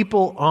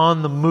people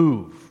on the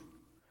move,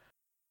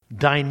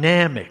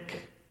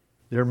 dynamic.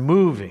 They're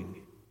moving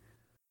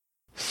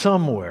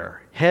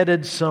somewhere,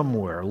 headed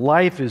somewhere.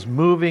 Life is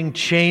moving,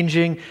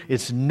 changing.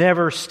 It's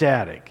never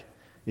static.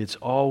 It's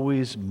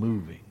always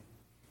moving.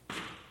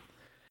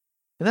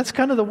 And that's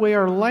kind of the way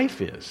our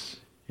life is,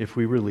 if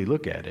we really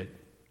look at it.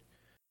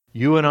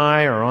 You and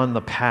I are on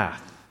the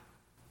path,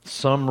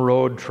 some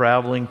road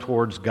traveling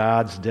towards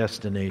God's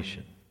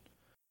destination.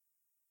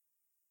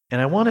 And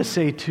I want to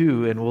say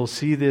too, and we'll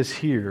see this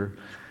here,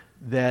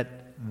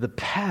 that the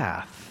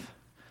path,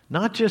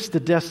 not just the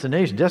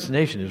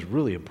destination is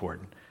really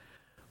important,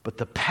 but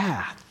the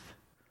path,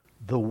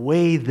 the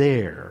way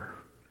there,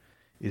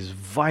 is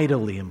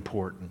vitally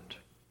important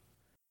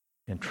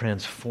and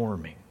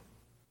transforming.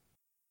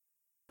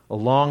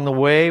 Along the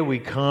way, we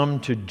come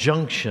to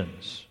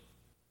junctions,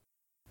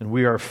 and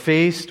we are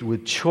faced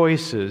with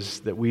choices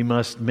that we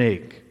must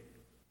make.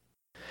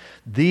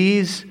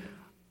 These,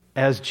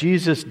 as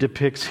Jesus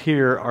depicts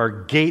here, are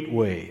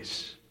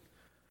gateways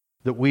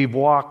that we've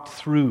walked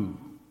through,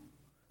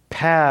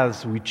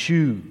 paths we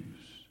choose.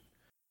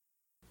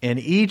 And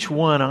each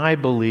one, I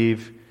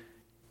believe,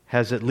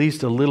 has at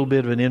least a little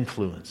bit of an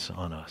influence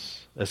on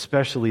us,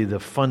 especially the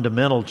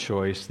fundamental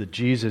choice that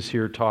Jesus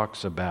here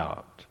talks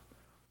about.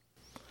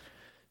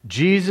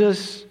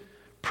 Jesus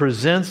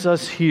presents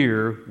us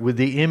here with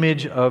the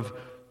image of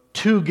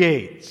two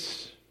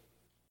gates.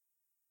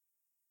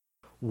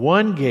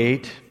 One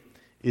gate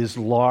is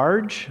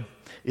large,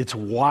 it's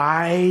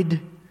wide,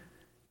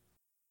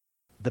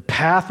 the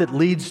path it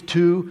leads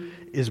to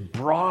is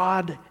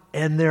broad,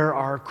 and there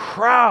are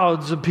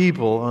crowds of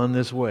people on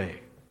this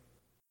way.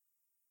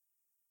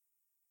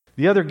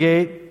 The other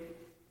gate,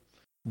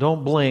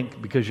 don't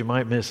blink because you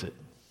might miss it.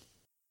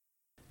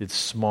 It's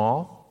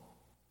small,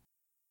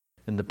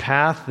 and the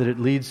path that it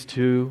leads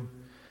to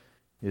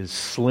is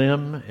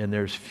slim, and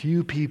there's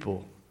few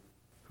people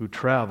who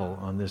travel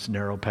on this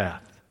narrow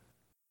path.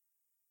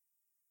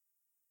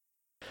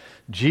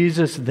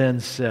 Jesus then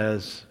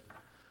says,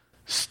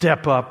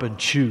 step up and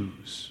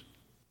choose.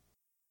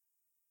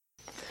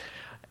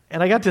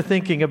 And I got to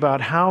thinking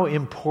about how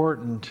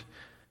important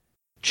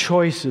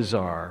choices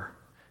are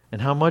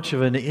and how much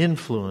of an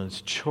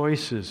influence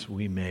choices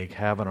we make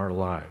have in our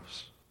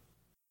lives.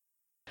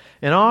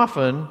 And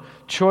often,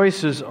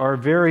 choices are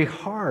very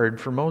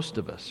hard for most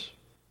of us.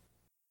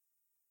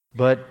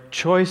 But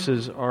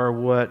choices are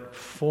what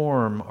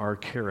form our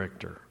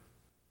character.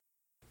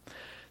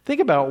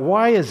 Think about,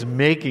 why is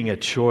making a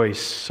choice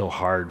so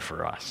hard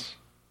for us?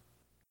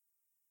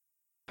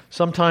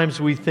 Sometimes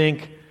we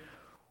think,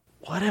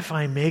 what if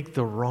I make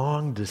the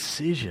wrong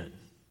decision?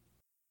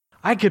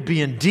 I could be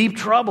in deep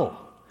trouble,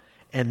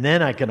 and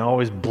then I can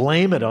always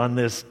blame it on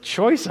this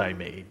choice I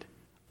made.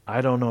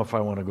 I don't know if I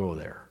want to go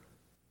there.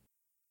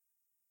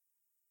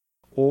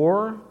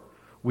 Or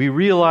we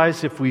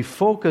realize if we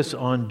focus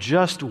on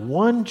just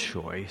one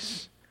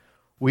choice,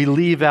 we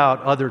leave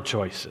out other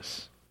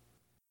choices.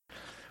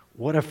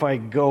 What if I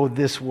go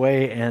this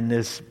way and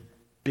this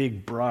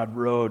big broad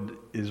road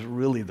is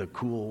really the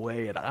cool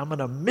way and I'm going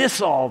to miss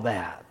all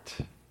that?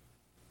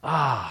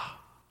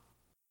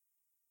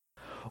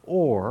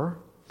 Or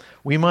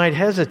we might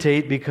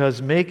hesitate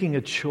because making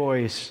a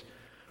choice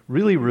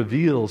really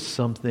reveals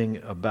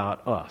something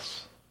about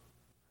us.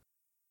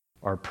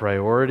 Our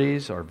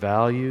priorities, our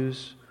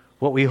values,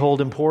 what we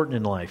hold important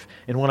in life.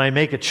 And when I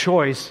make a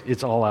choice,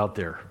 it's all out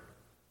there.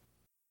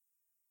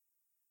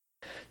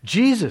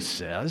 Jesus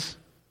says,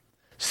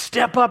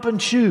 step up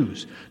and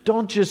choose.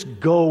 Don't just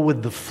go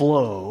with the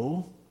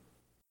flow.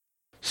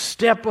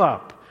 Step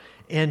up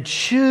and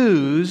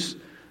choose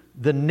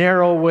the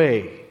narrow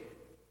way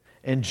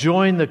and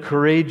join the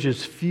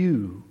courageous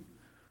few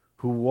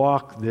who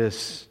walk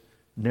this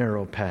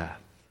narrow path.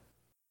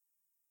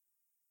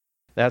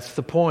 That's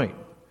the point.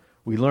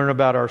 We learn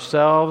about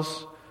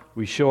ourselves.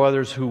 We show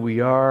others who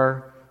we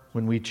are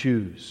when we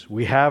choose.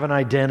 We have an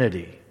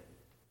identity.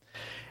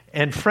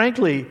 And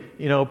frankly,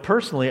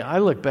 personally, I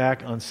look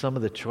back on some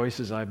of the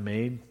choices I've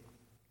made.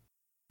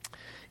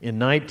 In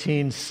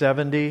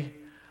 1970,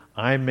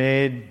 I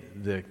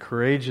made the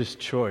courageous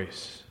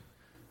choice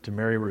to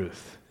marry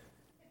Ruth.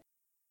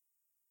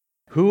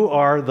 Who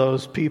are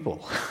those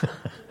people?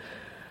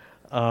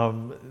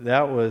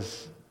 That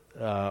was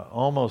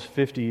almost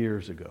 50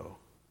 years ago.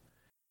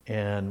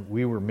 And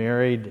we were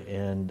married,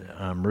 and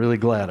I'm really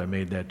glad I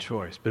made that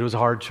choice. But it was a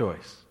hard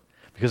choice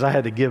because I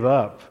had to give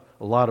up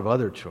a lot of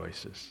other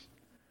choices.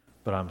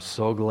 But I'm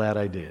so glad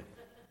I did.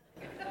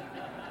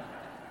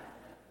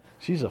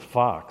 She's a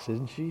fox,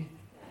 isn't she?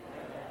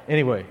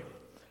 Anyway,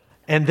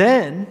 and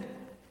then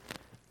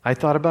I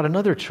thought about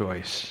another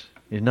choice.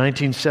 In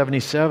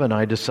 1977,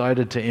 I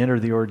decided to enter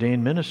the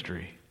ordained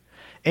ministry.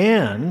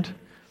 And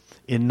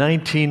in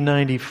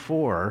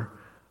 1994,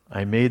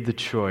 I made the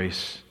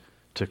choice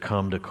to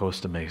come to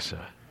Costa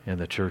Mesa and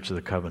the Church of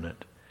the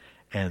Covenant.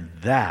 And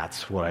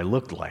that's what I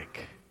looked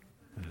like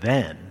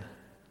then.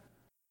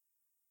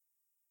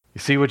 You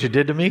see what you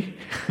did to me?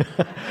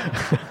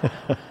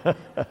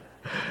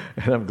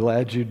 And I'm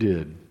glad you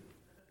did.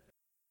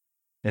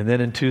 And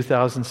then in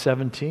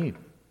 2017,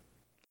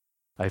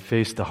 I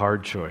faced the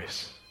hard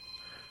choice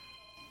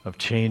of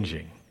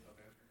changing.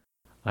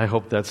 I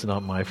hope that's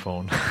not my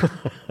phone.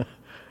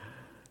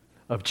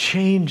 Of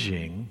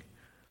changing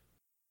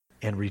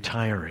and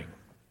retiring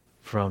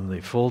from the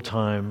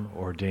full-time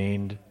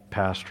ordained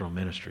pastoral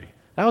ministry.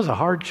 That was a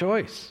hard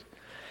choice.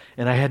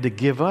 And I had to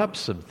give up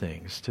some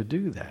things to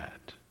do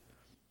that.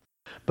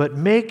 But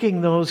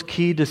making those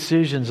key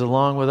decisions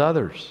along with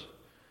others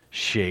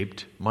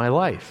shaped my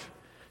life,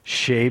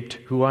 shaped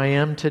who I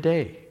am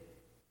today.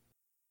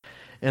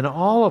 And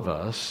all of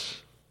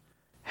us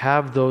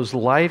have those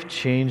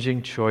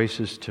life-changing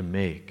choices to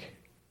make.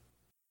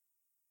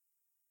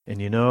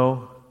 And you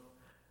know,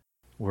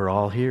 we're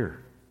all here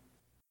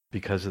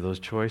because of those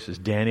choices.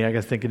 Danny, I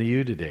got thinking of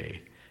you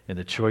today and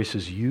the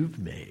choices you've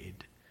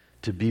made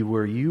to be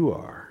where you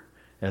are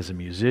as a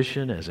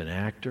musician, as an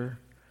actor.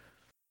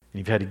 And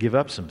you've had to give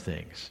up some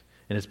things.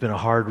 And it's been a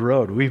hard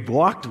road. We've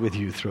walked with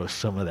you through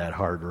some of that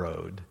hard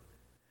road.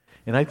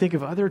 And I think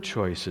of other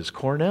choices,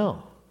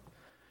 Cornell,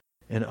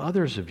 and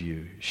others of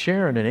you,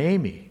 Sharon and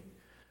Amy,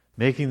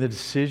 making the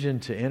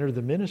decision to enter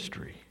the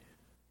ministry.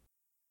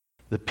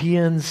 The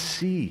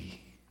PNC,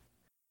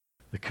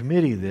 the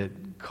committee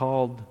that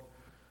called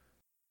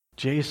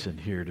Jason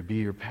here to be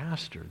your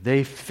pastor.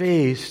 They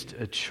faced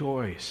a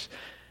choice.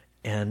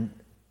 And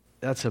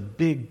that's a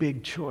big,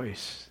 big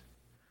choice.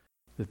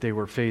 That they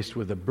were faced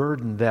with a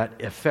burden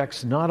that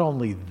affects not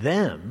only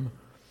them,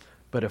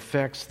 but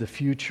affects the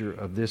future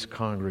of this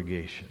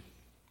congregation.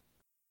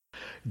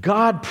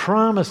 God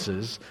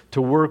promises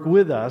to work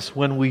with us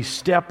when we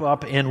step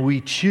up and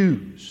we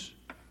choose.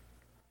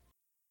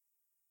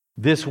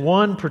 This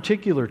one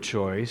particular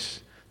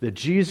choice that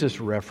Jesus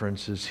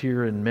references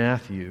here in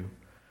Matthew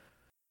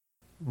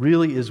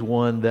really is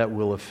one that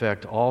will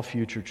affect all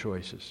future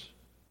choices.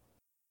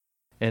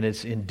 And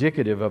it's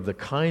indicative of the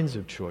kinds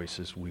of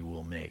choices we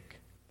will make.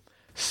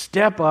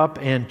 Step up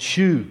and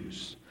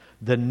choose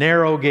the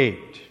narrow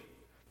gate,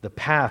 the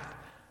path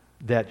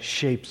that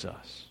shapes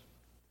us.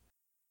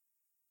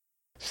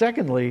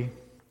 Secondly,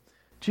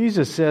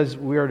 Jesus says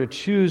we are to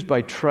choose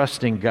by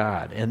trusting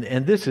God.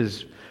 And this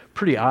is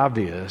pretty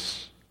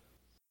obvious.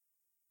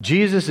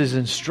 Jesus is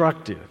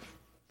instructive.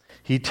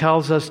 He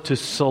tells us to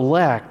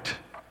select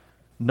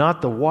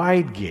not the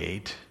wide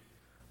gate,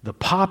 the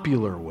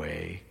popular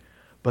way,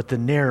 but the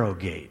narrow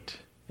gate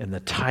and the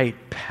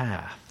tight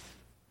path.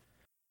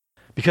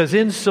 Because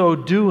in so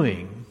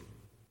doing,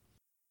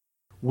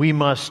 we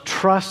must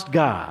trust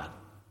God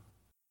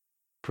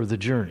for the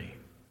journey.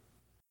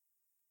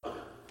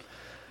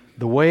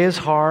 The way is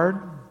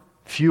hard,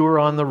 few are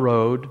on the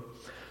road,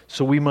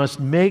 so we must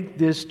make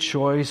this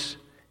choice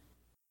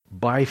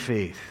by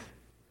faith,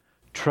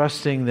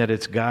 trusting that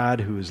it's God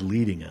who is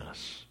leading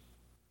us.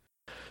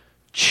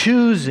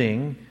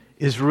 Choosing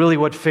is really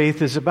what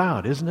faith is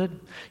about, isn't it?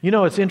 You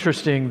know, it's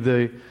interesting,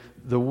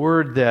 the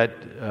word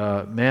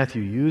that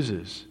Matthew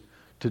uses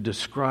to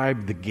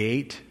describe the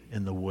gate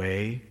and the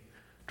way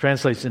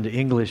translates into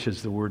English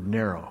as the word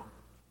narrow.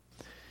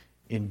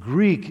 In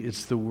Greek,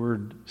 it's the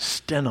word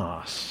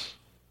stenos,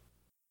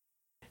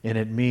 and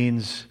it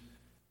means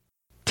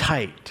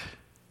tight,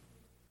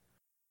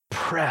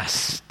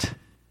 pressed,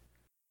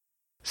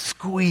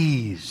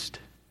 squeezed.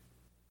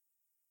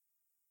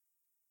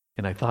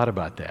 And I thought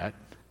about that,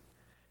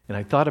 and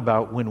I thought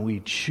about when we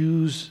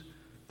choose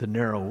the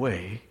narrow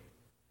way,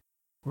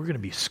 we're going to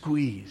be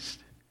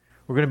squeezed.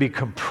 We're going to be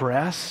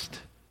compressed.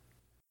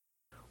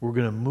 We're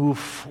going to move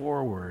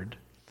forward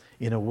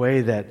in a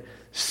way that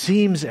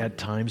seems at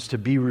times to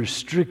be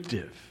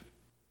restrictive,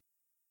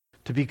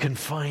 to be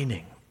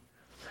confining.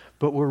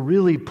 But we're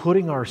really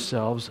putting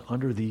ourselves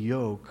under the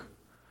yoke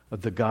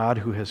of the God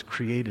who has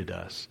created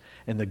us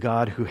and the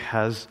God who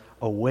has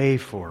a way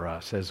for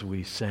us, as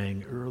we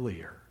sang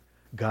earlier.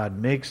 God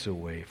makes a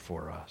way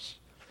for us.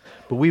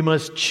 But we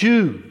must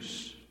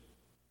choose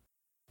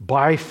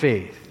by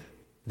faith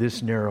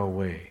this narrow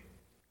way.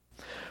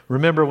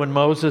 Remember when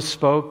Moses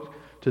spoke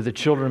to the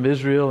children of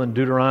Israel in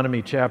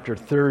Deuteronomy chapter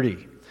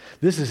 30.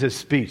 This is his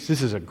speech.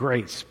 This is a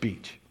great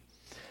speech.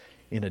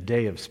 In a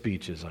day of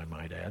speeches, I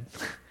might add.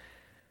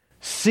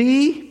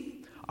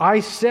 See,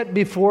 I set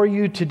before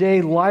you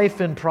today life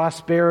and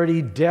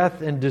prosperity,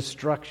 death and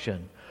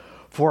destruction.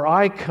 For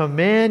I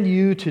command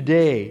you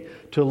today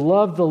to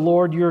love the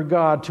Lord your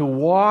God, to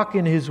walk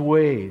in his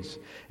ways,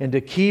 and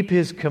to keep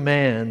his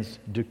commands,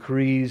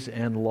 decrees,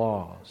 and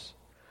laws.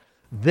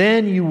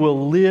 Then you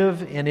will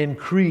live and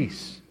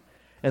increase,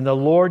 and the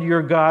Lord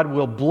your God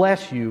will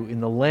bless you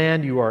in the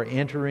land you are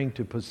entering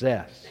to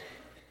possess.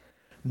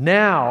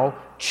 Now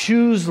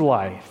choose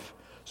life,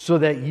 so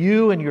that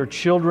you and your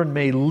children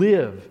may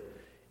live,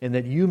 and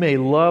that you may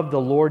love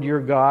the Lord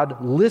your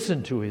God,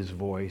 listen to his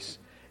voice,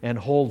 and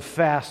hold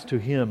fast to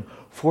him.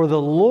 For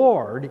the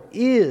Lord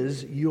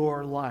is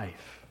your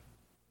life.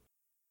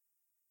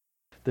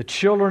 The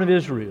children of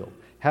Israel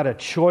had a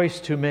choice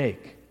to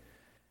make,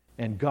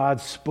 and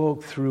God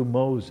spoke through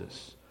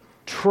Moses.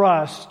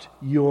 Trust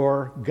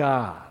your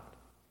God.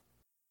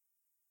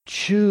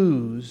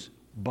 Choose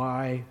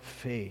by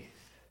faith.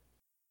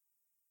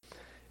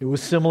 It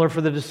was similar for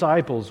the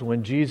disciples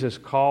when Jesus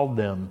called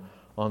them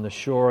on the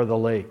shore of the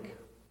lake.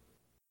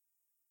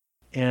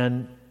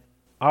 And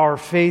our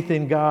faith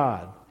in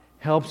God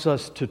helps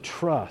us to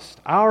trust.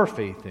 Our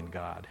faith in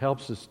God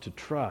helps us to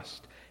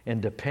trust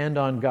and depend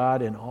on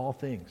God in all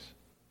things.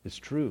 It's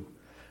true,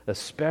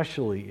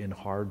 especially in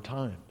hard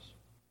times.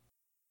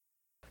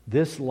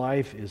 This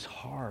life is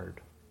hard.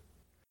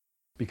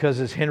 Because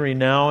as Henry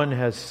Nouwen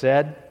has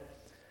said,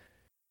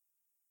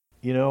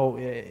 this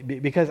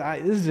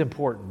is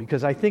important,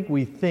 because I think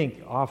we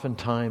think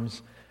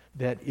oftentimes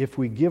that if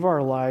we give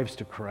our lives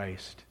to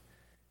Christ,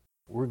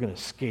 we're going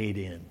to skate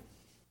in.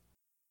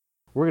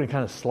 We're going to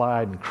kind of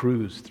slide and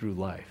cruise through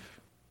life.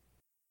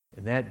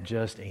 And that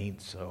just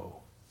ain't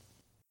so.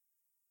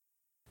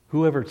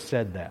 Whoever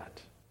said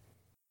that,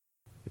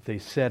 if they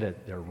said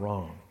it, they're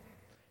wrong.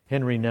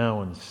 Henry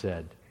Nouwen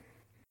said,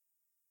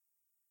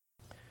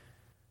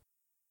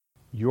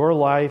 "Your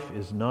life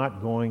is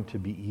not going to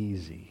be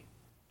easy,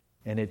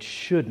 and it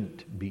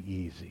shouldn't be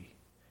easy.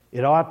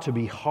 It ought to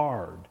be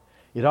hard.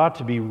 It ought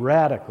to be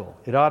radical.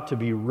 It ought to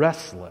be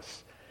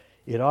restless.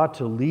 It ought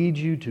to lead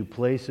you to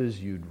places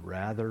you'd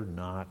rather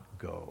not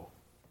go."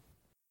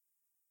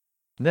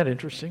 Isn't that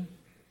interesting?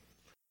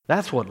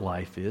 That's what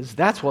life is.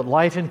 That's what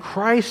life in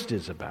Christ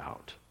is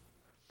about.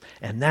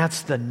 And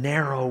that's the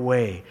narrow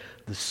way,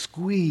 the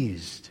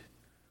squeezed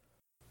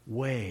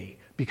way.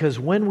 Because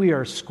when we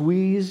are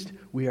squeezed,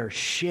 we are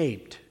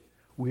shaped,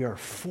 we are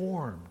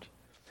formed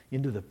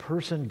into the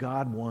person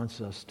God wants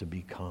us to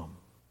become.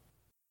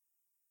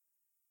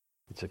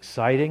 It's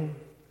exciting,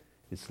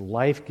 it's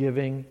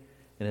life-giving,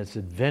 and it's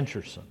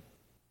adventuresome.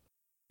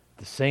 At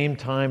the same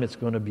time, it's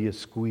going to be a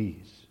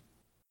squeeze.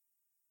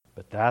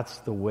 But that's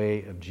the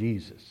way of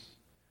Jesus.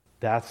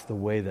 That's the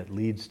way that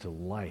leads to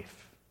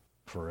life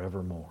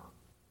forevermore.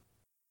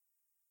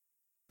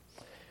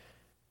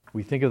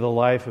 We think of the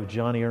life of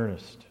Johnny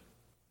Ernest.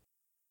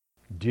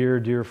 Dear,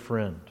 dear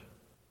friend,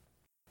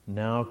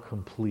 now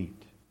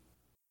complete.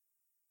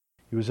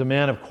 He was a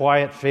man of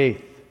quiet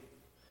faith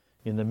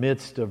in the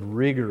midst of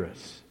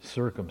rigorous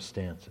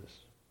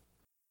circumstances.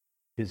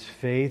 His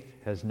faith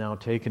has now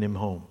taken him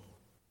home,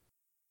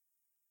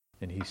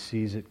 and he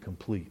sees it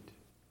complete.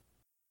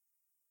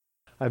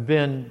 I've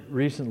been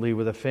recently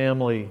with a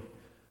family,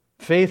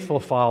 faithful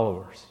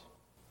followers,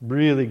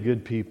 really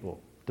good people,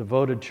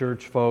 devoted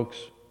church folks.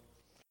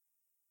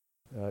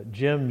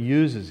 Jim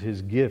uses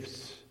his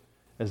gifts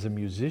as a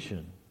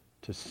musician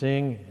to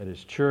sing at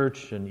his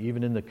church and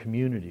even in the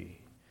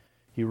community.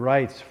 He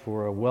writes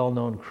for a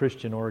well-known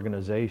Christian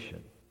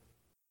organization.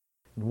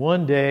 And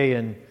one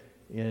day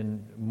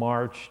in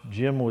March,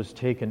 Jim was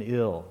taken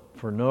ill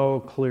for no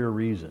clear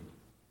reason.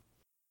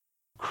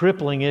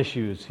 Crippling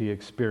issues he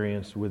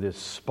experienced with his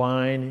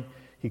spine.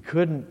 He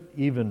couldn't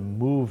even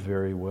move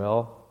very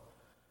well.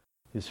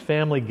 His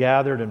family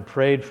gathered and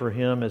prayed for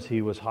him as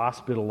he was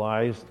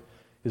hospitalized.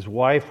 His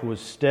wife was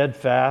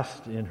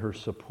steadfast in her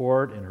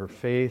support and her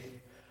faith.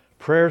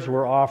 Prayers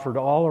were offered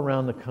all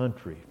around the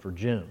country for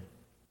Jim.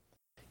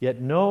 Yet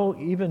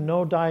even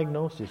no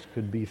diagnosis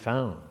could be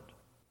found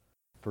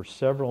for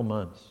several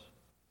months.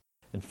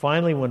 And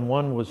finally, when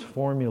one was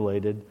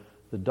formulated,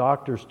 the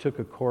doctors took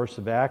a course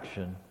of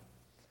action,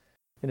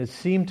 and it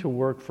seemed to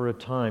work for a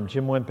time.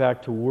 Jim went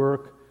back to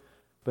work,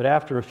 but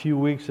after a few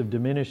weeks of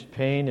diminished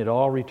pain, it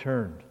all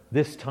returned,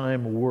 this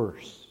time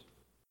worse.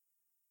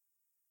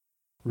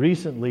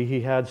 Recently,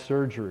 he had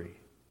surgery,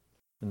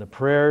 and the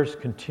prayers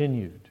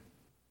continued.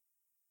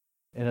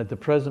 And at the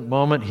present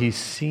moment, he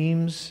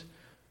seems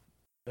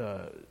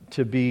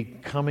to be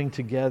coming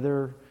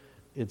together.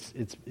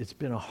 It's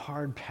been a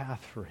hard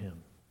path for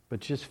him,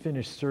 but just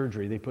finished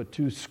surgery. They put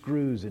 2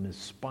 screws in his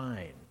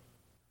spine.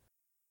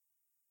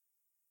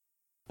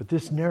 But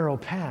this narrow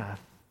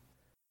path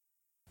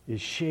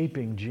is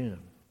shaping Jim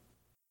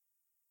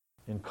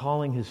and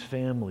calling his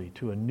family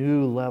to a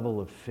new level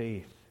of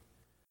faith.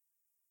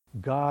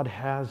 God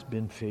has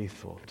been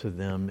faithful to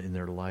them in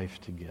their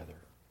life together.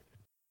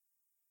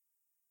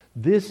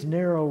 This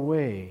narrow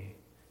way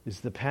is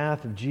the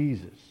path of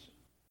Jesus.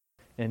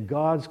 And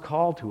God's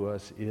call to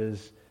us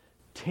is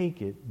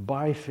take it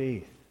by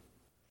faith.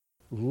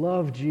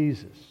 Love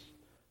Jesus.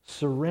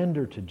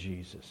 Surrender to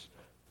Jesus.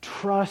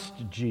 Trust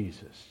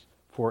Jesus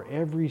for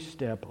every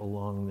step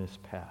along this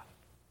path.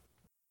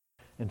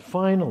 And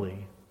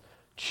finally,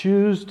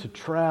 choose to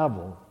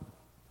travel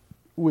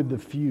with the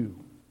few.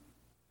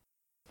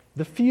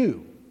 The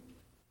few.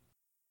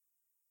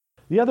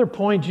 The other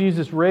point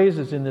Jesus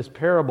raises in this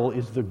parable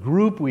is the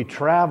group we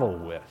travel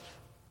with.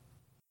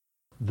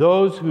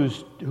 Those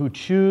who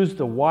choose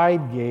the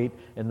wide gate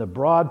and the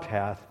broad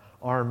path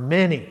are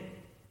many.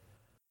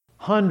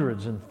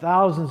 Hundreds and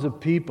thousands of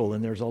people,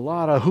 and there's a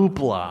lot of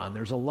hoopla, and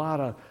there's a lot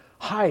of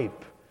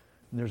hype,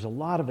 and there's a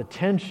lot of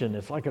attention.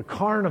 It's like a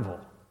carnival.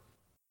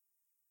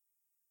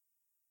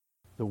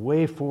 The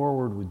way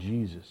forward with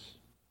Jesus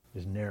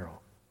is narrow.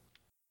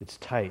 It's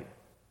tight.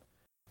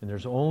 And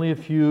there's only a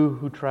few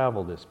who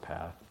travel this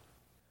path,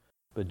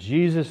 But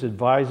Jesus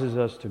advises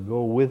us to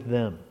go with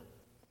them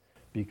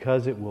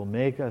because it will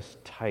make us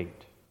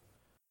tight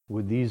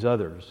with these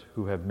others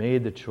who have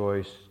made the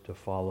choice to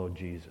follow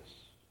Jesus.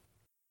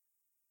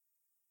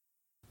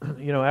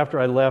 After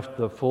I left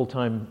the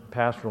full-time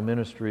pastoral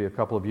ministry a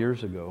couple of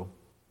years ago,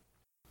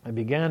 I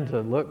began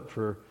to look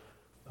for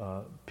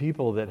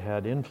people that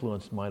had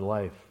influenced my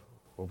life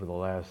over the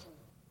last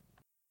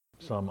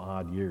some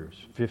odd years,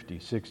 50,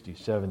 60,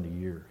 70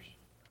 years.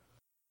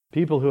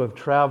 People who have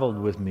traveled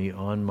with me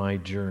on my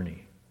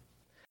journey.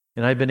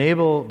 And I've been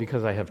able,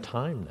 because I have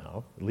time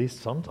now, at least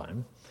some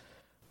time,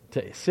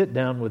 to sit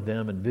down with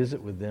them and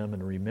visit with them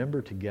and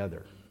remember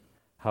together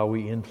how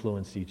we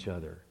influenced each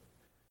other.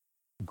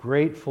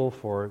 Grateful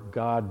for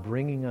God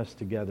bringing us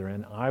together,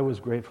 and I was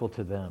grateful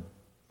to them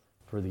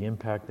for the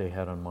impact they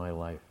had on my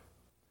life.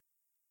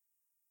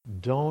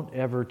 Don't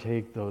ever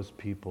take those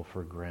people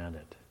for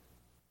granted.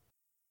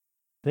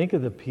 Think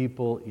of the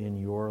people in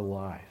your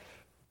life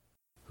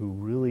who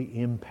really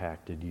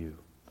impacted you,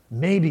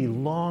 maybe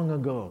long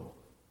ago.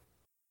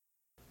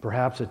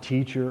 Perhaps a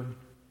teacher,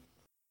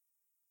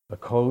 a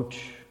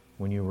coach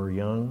when you were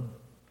young.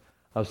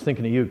 I was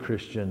thinking of you,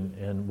 Christian,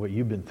 and what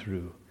you've been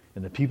through,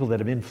 and the people that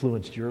have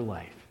influenced your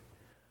life.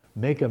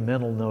 Make a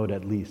mental note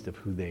at least of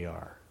who they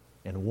are,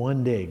 and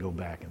one day go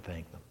back and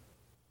thank them.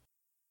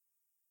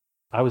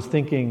 I was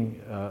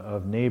thinking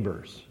of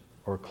neighbors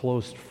or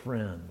close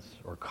friends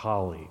or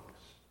colleagues,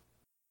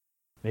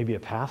 maybe a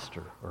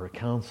pastor or a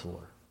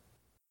counselor.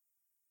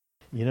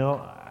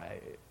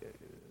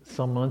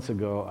 Some months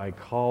ago, I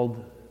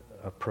called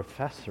a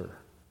professor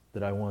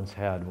that I once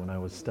had when I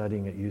was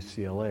studying at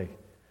UCLA.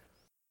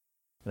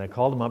 And I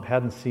called him up,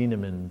 hadn't seen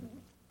him in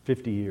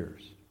 50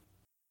 years.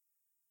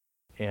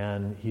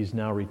 And he's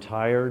now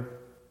retired.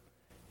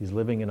 He's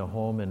living in a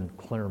home in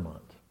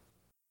Claremont.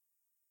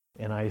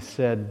 And I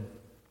said,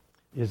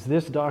 "Is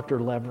this Dr.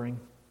 Levering?"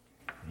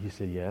 He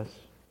said, "Yes."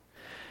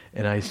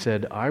 And I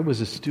said, "I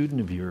was a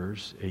student of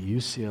yours at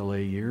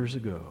UCLA years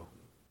ago.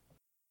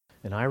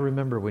 And I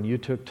remember when you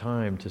took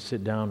time to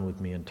sit down with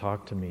me and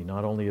talk to me,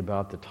 not only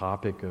about the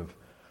topic of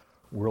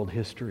world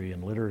history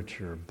and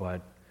literature,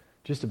 but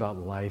just about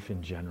life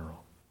in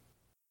general.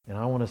 And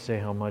I want to say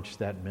how much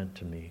that meant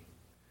to me."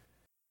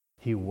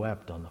 He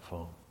wept on the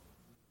phone.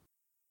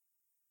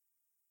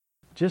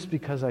 Just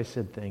because I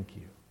said thank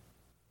you.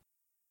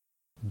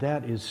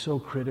 That is so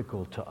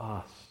critical to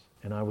us.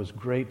 And I was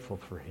grateful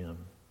for him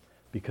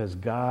because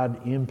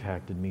God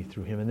impacted me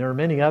through him. And there are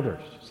many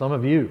others, some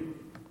of you,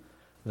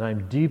 that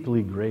I'm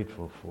deeply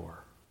grateful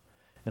for.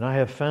 And I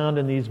have found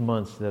in these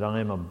months that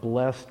I am a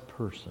blessed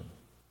person.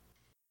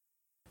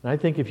 And I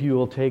think if you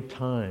will take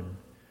time,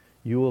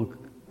 you will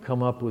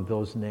come up with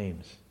those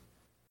names.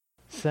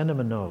 Send them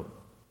a note.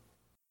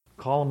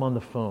 Call them on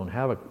the phone.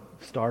 Have a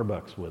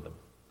Starbucks with them.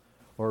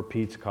 Or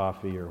Pete's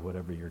Coffee or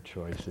whatever your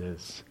choice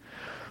is.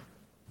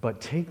 But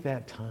take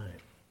that time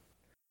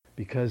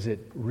because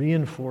it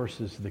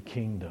reinforces the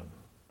kingdom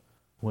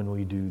when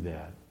we do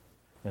that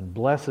and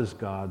blesses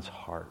God's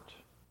heart.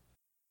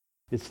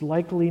 It's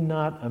likely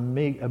not a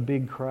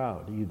big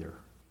crowd either.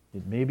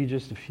 It may be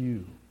just a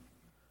few,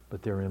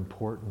 but they're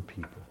important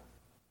people.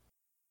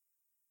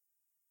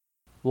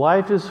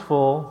 Life is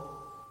full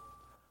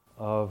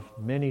of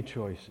many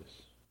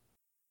choices,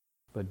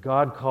 but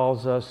God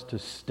calls us to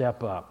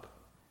step up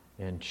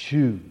and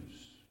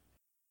choose.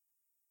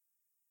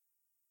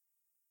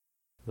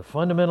 The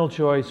fundamental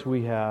choice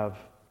we have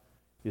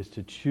is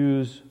to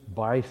choose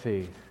by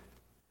faith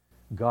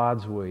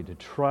God's way, to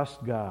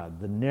trust God,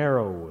 the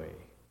narrow way.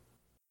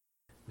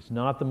 It's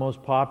not the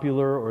most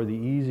popular or the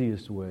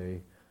easiest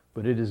way,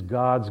 but it is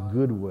God's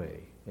good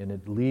way, and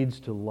it leads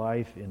to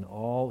life in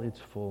all its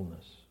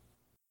fullness.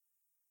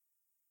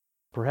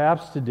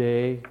 Perhaps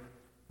today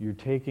you're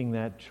making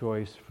that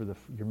choice for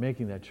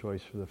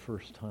the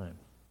first time,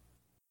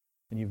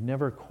 and you've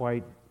never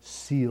quite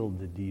sealed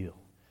the deal.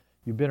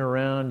 You've been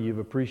around, you've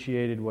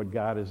appreciated what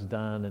God has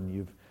done, and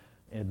you've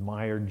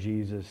admired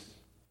Jesus,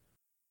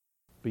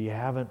 but you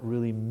haven't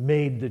really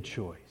made the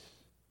choice.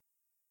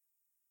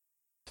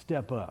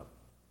 Step up.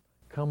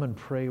 Come and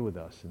pray with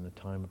us in the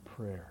time of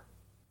prayer.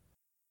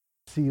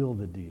 Seal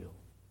the deal.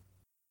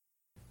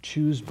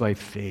 Choose by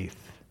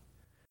faith.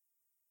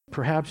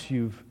 Perhaps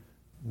you've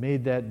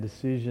made that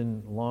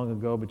decision long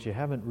ago, but you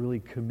haven't really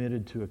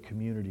committed to a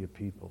community of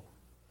people.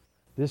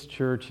 This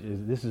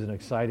is an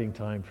exciting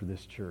time for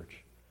this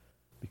church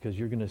because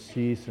you're going to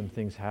see some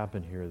things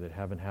happen here that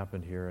haven't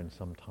happened here in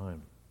some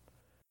time.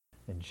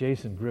 And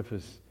Jason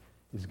Griffiths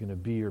is going to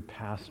be your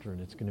pastor, and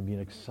it's going to be an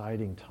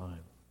exciting time.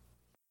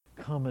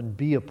 Come and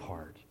be a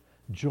part.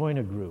 Join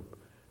a group.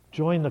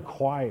 Join the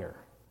choir.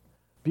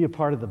 Be a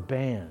part of the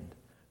band.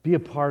 Be a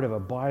part of a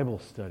Bible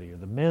study or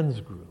the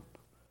men's group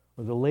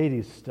or the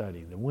ladies'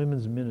 study, the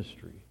women's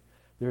ministry.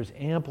 There's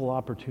ample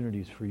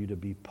opportunities for you to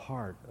be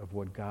part of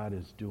what God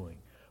is doing.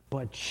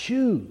 But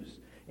choose,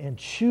 and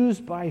choose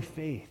by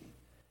faith,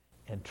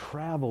 and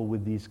travel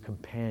with these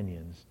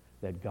companions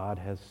that God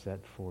has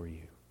set for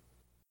you.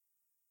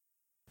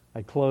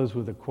 I close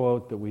with a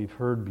quote that we've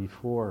heard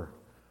before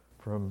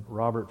from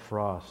Robert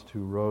Frost,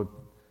 who wrote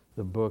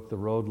the book, The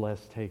Road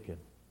Less Taken.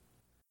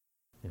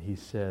 And he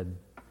said,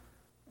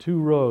 2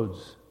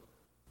 roads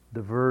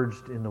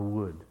diverged in the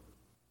wood,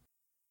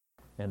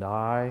 and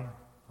I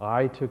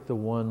took the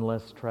one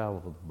less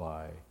traveled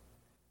by,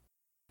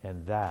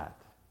 and that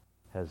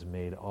has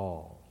made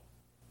all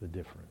the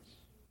difference.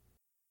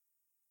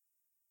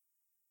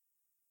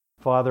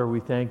 Father, we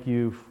thank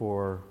you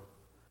for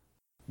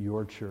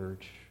your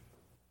church.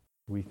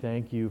 We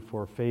thank you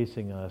for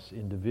facing us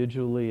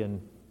individually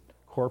and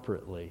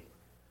corporately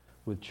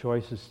with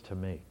choices to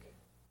make.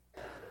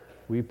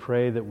 We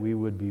pray that we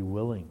would be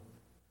willing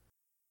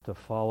to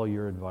follow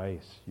your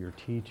advice, your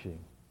teaching,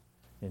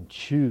 and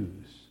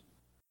choose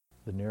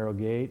the narrow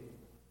gate,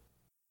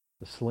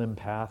 the slim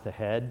path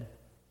ahead,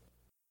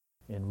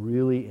 and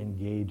really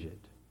engage it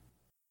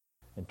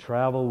and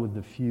travel with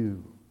the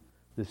few,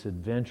 this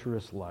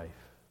adventurous life,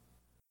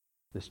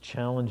 this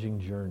challenging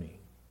journey,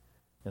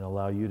 and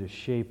allow you to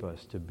shape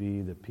us to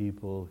be the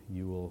people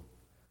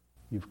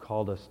you've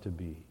called us to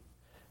be.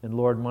 And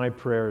Lord, my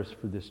prayers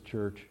for this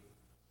church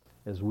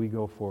as we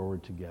go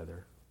forward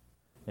together,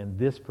 and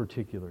this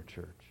particular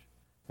church,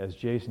 as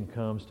Jason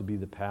comes to be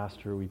the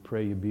pastor, we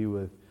pray you be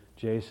with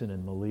Jason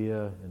and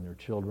Malia and their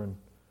children.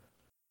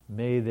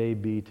 May they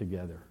be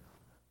together,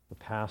 the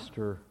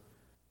pastor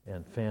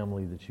and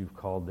family that you've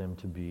called them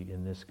to be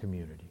in this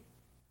community.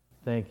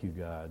 Thank you,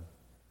 God.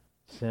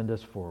 Send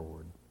us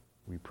forward.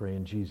 We pray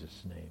in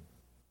Jesus' name.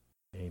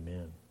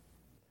 Amen.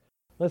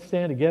 Let's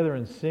stand together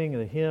and sing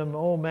the hymn,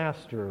 "O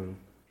Master,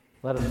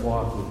 let us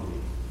walk with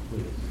thee,"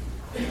 please.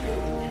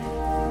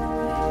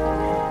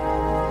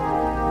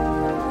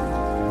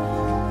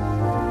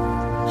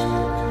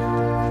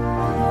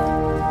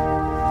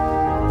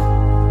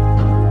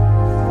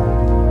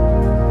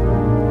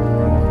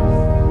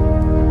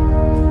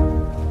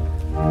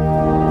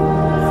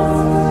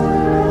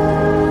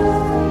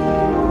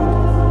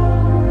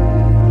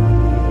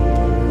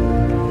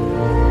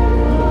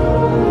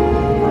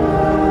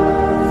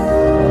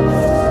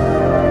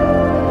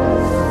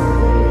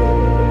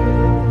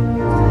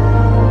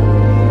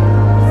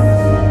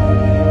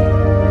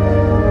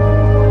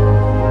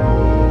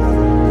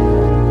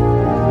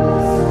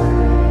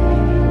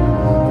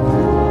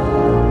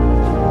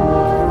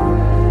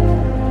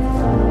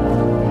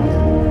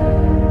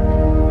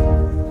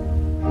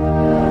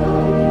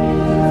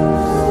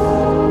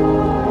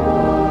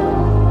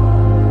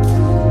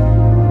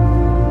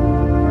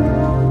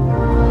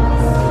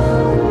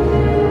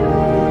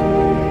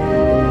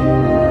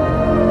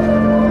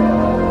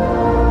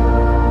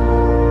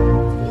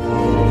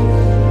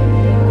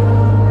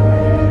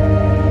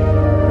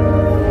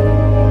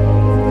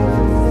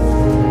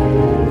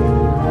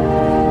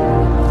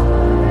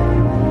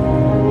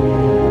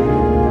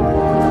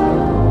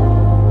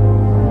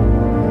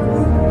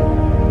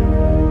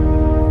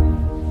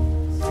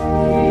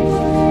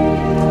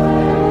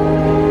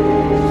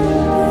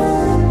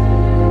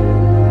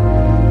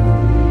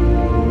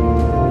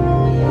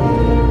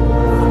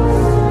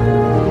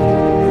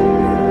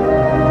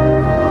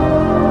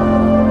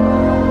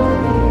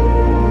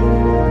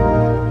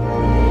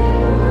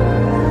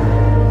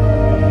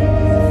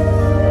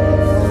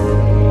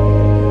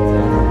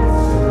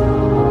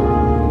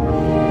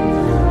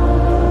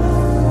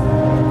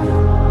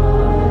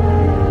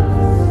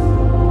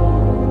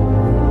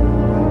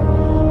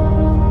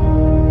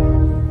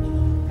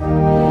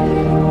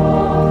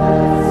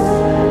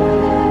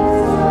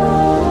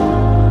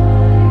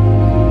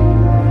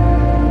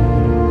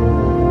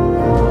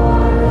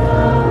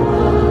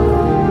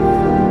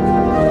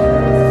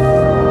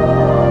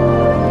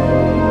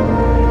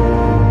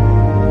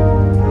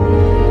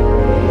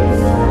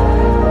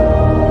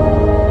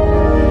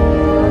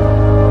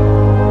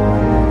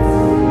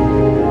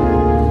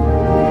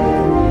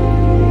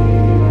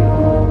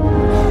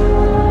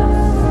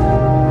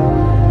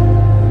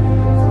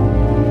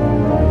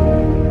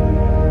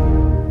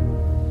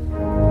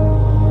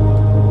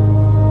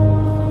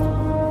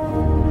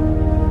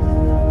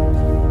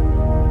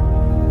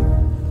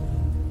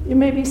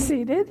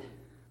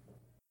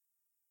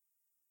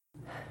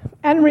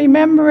 And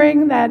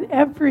remembering that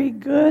every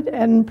good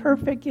and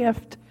perfect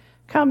gift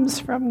comes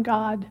from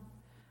God.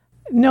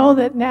 Know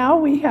that now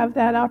we have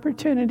that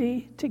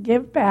opportunity to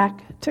give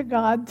back to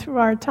God through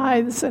our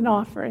tithes and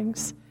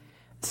offerings.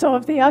 So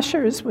if the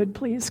ushers would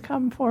please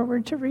come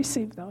forward to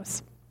receive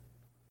those.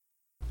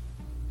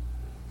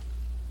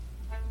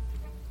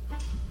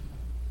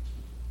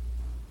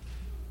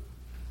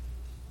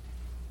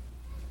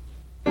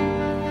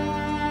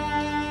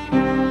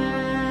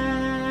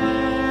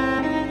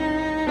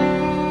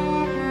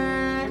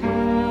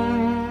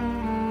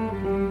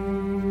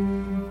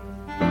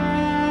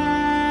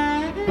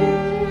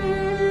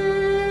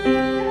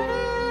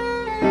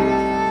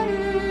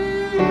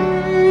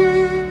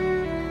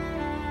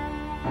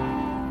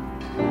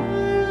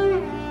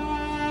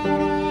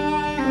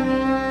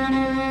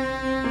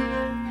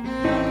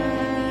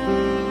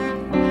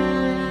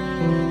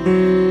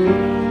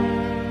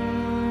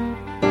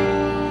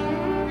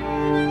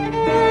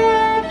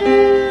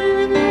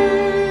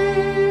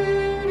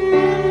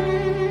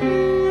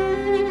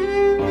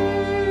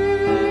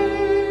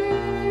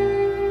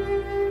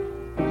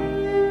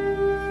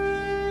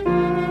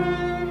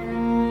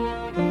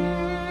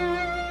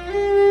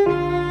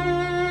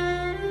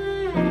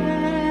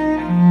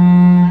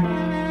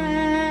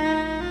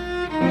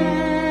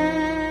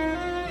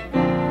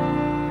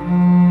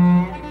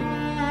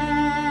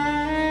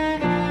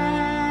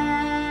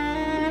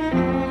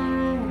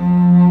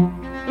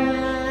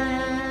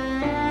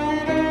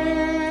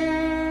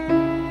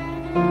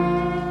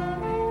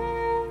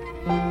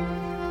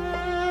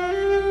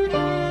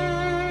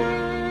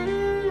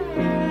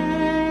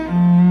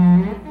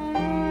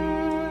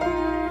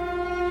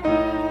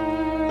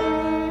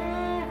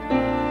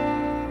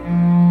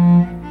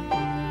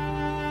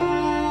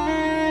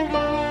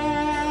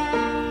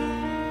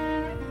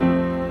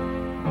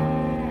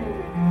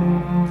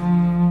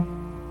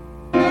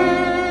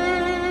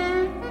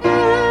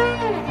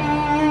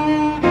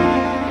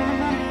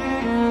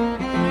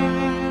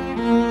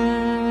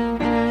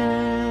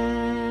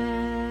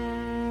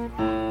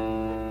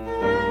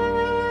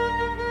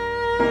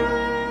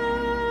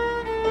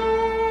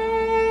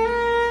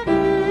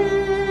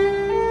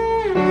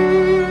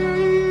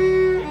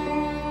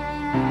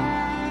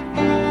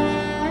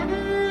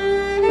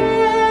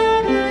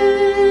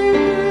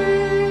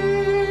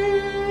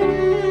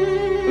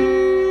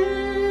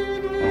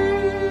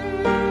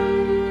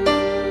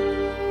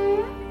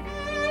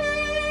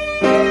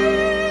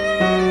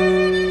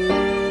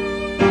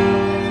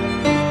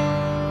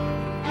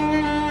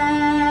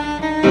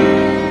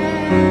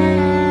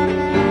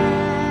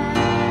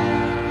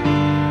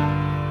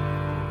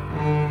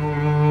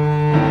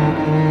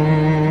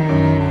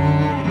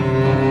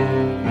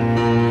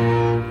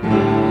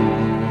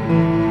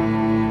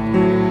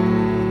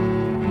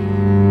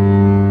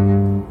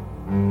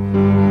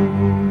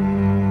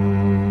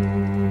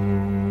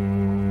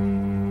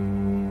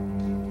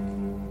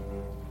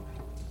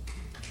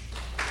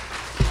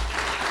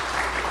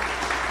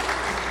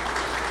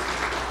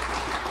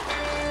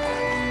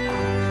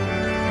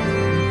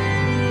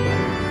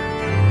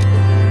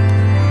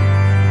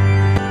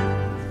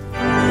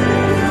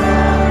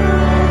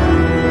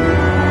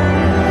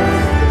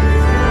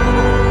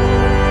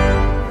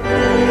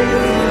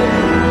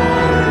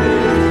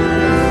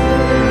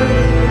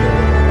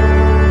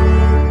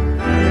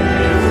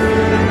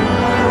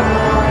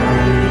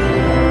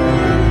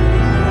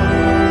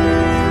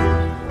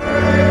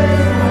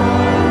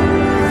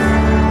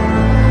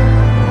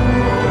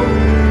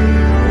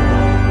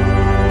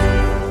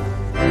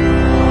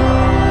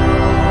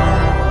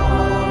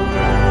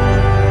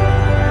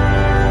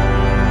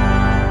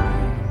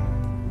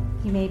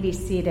 be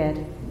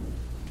seated.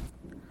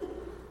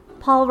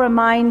 Paul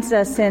reminds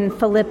us in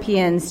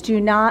Philippians, do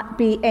not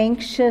be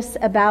anxious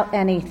about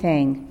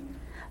anything,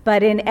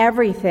 but in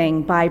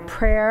everything, by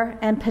prayer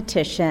and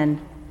petition,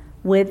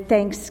 with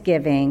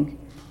thanksgiving,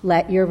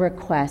 let your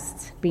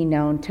requests be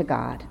known to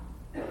God.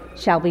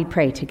 Shall we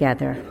pray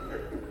together?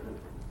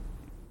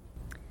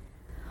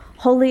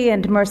 Holy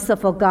and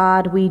merciful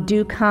God, we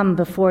do come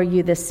before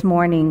you this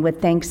morning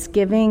with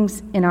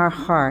thanksgivings in our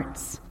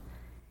hearts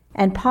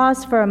and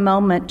pause for a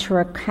moment to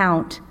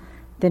recount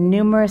the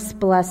numerous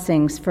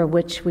blessings for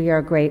which we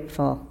are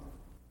grateful.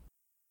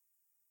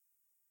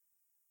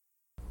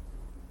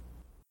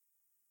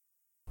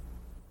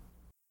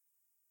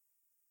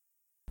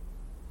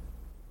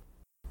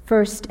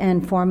 First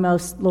and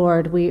foremost,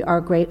 Lord, we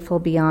are grateful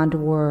beyond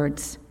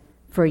words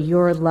for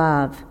your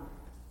love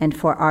and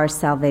for our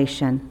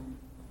salvation.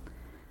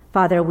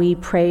 Father, we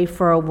pray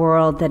for a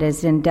world that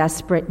is in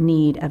desperate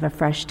need of a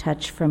fresh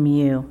touch from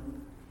you.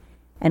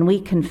 And we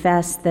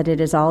confess that it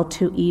is all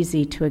too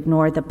easy to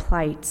ignore the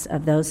plights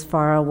of those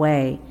far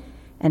away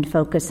and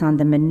focus on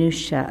the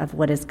minutiae of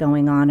what is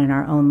going on in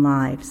our own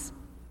lives.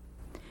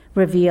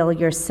 Reveal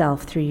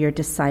yourself through your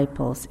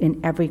disciples in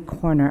every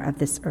corner of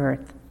this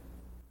earth.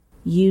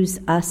 Use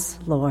us,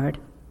 Lord.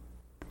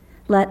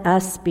 Let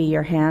us be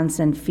your hands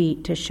and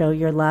feet to show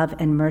your love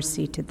and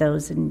mercy to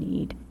those in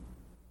need.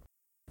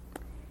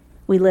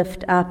 We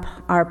lift up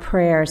our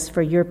prayers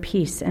for your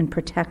peace and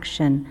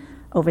protection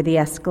over the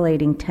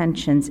escalating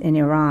tensions in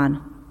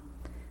Iran.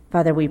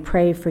 Father, we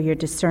pray for your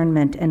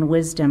discernment and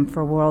wisdom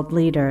for world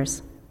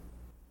leaders.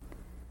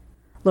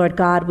 Lord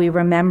God, we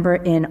remember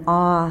in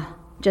awe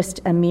just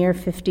a mere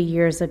 50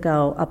 years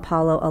ago,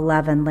 Apollo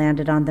 11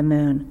 landed on the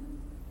moon.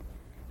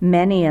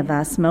 Many of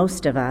us,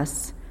 most of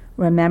us,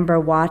 remember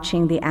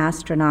watching the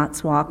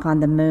astronauts walk on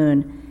the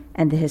moon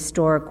and the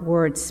historic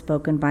words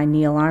spoken by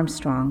Neil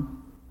Armstrong.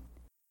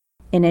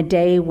 In a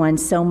day when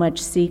so much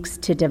seeks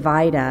to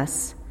divide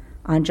us,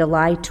 on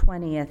July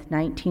 20th,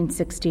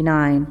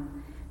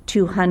 1969,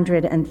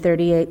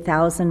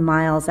 238,000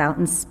 miles out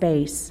in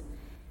space,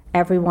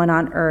 everyone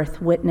on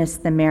Earth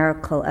witnessed the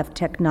miracle of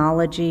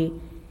technology,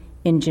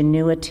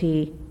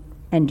 ingenuity,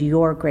 and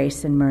your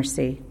grace and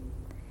mercy.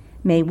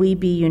 May we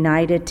be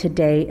united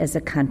today as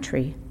a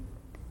country.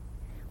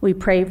 We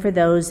pray for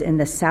those in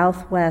the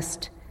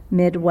Southwest,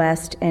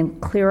 Midwest,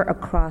 and clear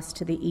across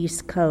to the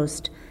East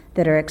Coast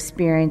that are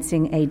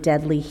experiencing a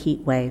deadly heat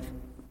wave.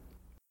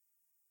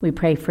 We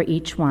pray for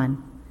each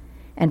one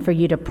and for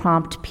you to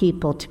prompt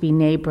people to be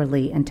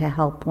neighborly and to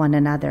help one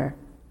another.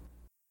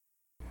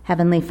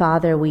 Heavenly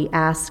Father, we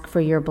ask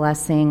for your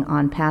blessing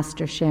on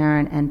Pastor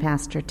Sharon and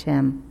Pastor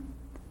Tim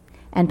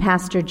and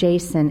Pastor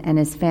Jason and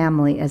his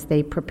family as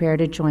they prepare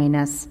to join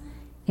us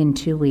in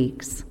 2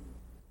 weeks.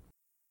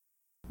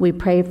 We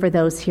pray for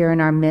those here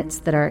in our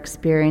midst that are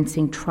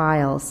experiencing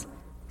trials,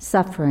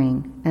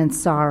 suffering, and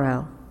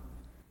sorrow.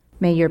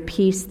 May your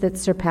peace that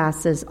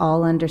surpasses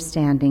all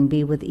understanding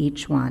be with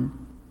each one.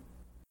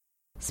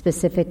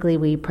 Specifically,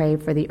 we pray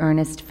for the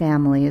Ernest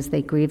family as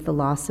they grieve the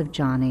loss of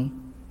Johnny,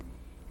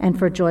 and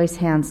for Joyce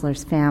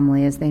Hansler's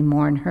family as they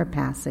mourn her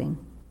passing.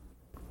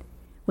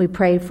 We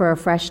pray for a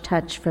fresh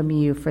touch from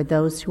you for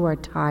those who are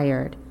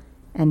tired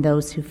and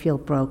those who feel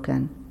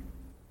broken.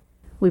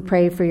 We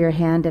pray for your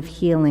hand of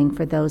healing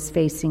for those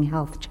facing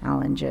health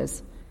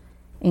challenges,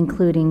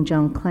 including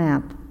Joan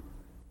Clamp,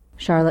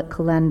 Charlotte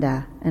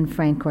Calenda, and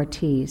Frank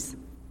Ortiz.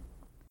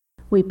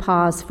 We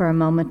pause for a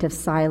moment of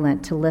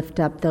silence to lift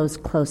up those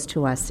close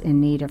to us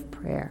in need of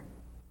prayer.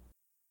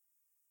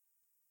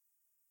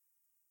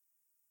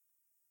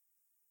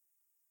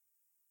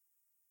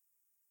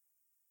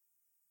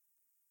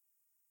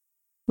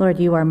 Lord,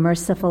 you are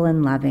merciful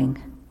and loving.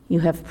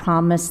 You have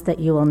promised that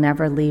you will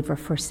never leave or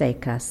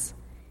forsake us,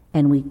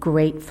 and we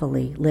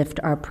gratefully lift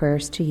our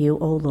prayers to you,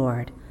 O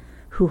Lord,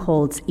 who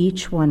holds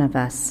each one of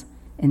us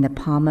in the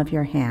palm of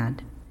your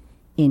hand.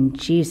 In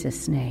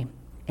Jesus' name,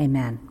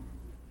 amen.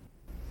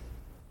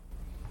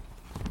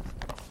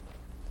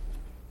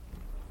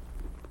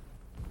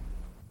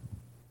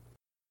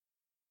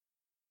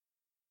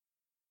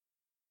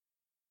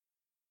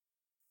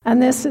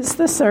 And this is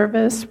the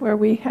service where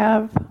we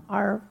have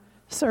our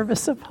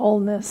service of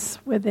wholeness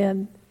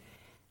within.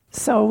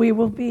 So we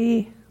will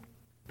be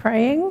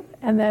praying,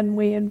 and then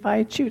we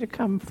invite you to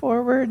come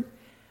forward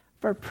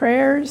for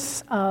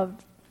prayers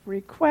of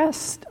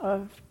request,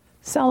 of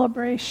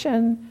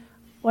celebration,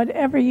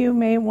 whatever you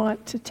may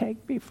want to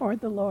take before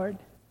the Lord.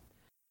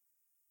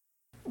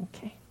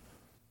 Okay.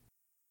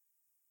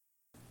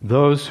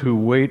 Those who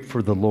wait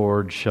for the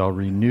Lord shall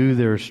renew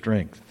their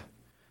strength.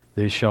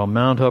 They shall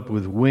mount up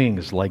with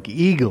wings like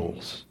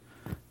eagles.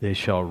 They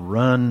shall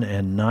run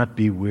and not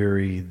be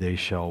weary. They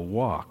shall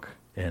walk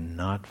and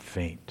not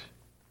faint.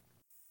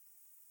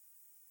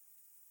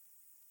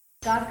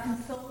 God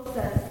consoles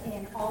us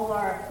in all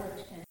our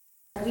affliction,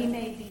 that we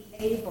may be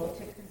able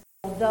to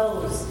console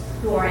those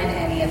who are in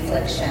any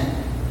affliction.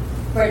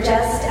 For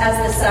just as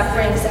the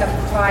sufferings of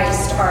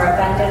Christ are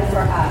abundant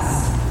for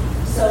us,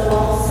 so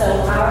also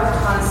our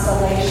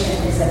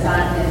consolation is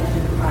abundant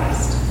through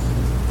Christ.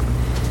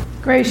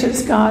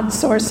 Gracious God,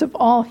 source of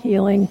all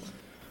healing,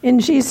 in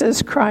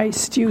Jesus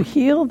Christ you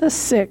heal the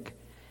sick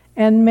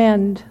and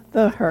mend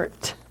the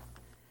hurt.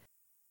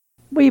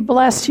 We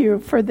bless you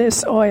for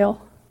this oil,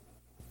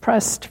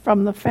 pressed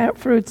from the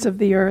fruits of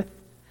the earth,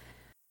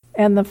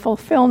 and the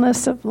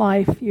fulfillment of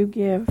life you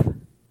give.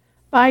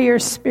 By your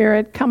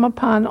Spirit, come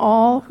upon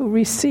all who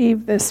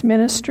receive this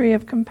ministry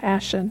of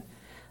compassion,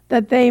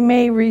 that they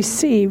may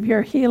receive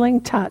your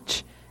healing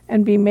touch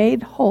and be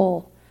made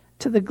whole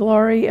to the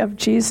glory of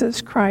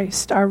Jesus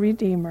Christ, our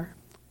Redeemer.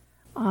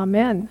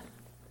 Amen.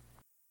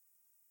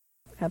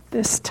 At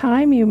this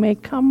time, you may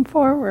come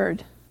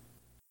forward.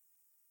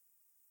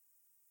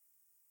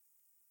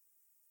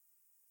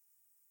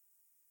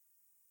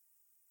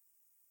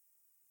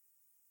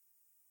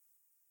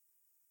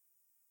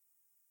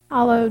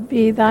 Hallowed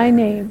be thy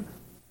name.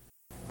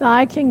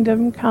 Thy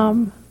kingdom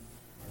come.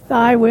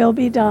 Thy will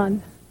be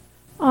done,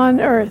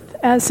 on earth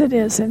as it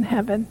is in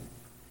heaven.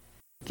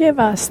 Give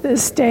us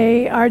this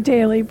day our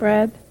daily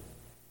bread,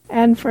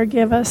 and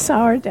forgive us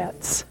our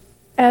debts,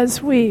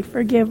 as we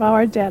forgive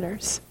our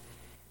debtors.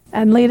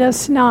 And lead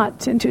us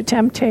not into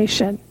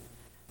temptation,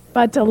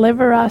 but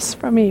deliver us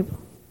from evil.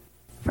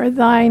 For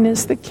thine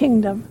is the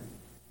kingdom,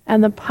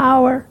 and the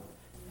power,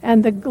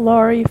 and the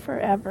glory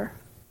forever.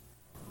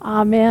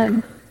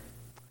 Amen.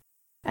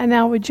 And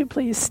now would you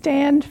please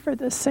stand for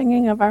the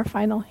singing of our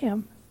final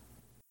hymn.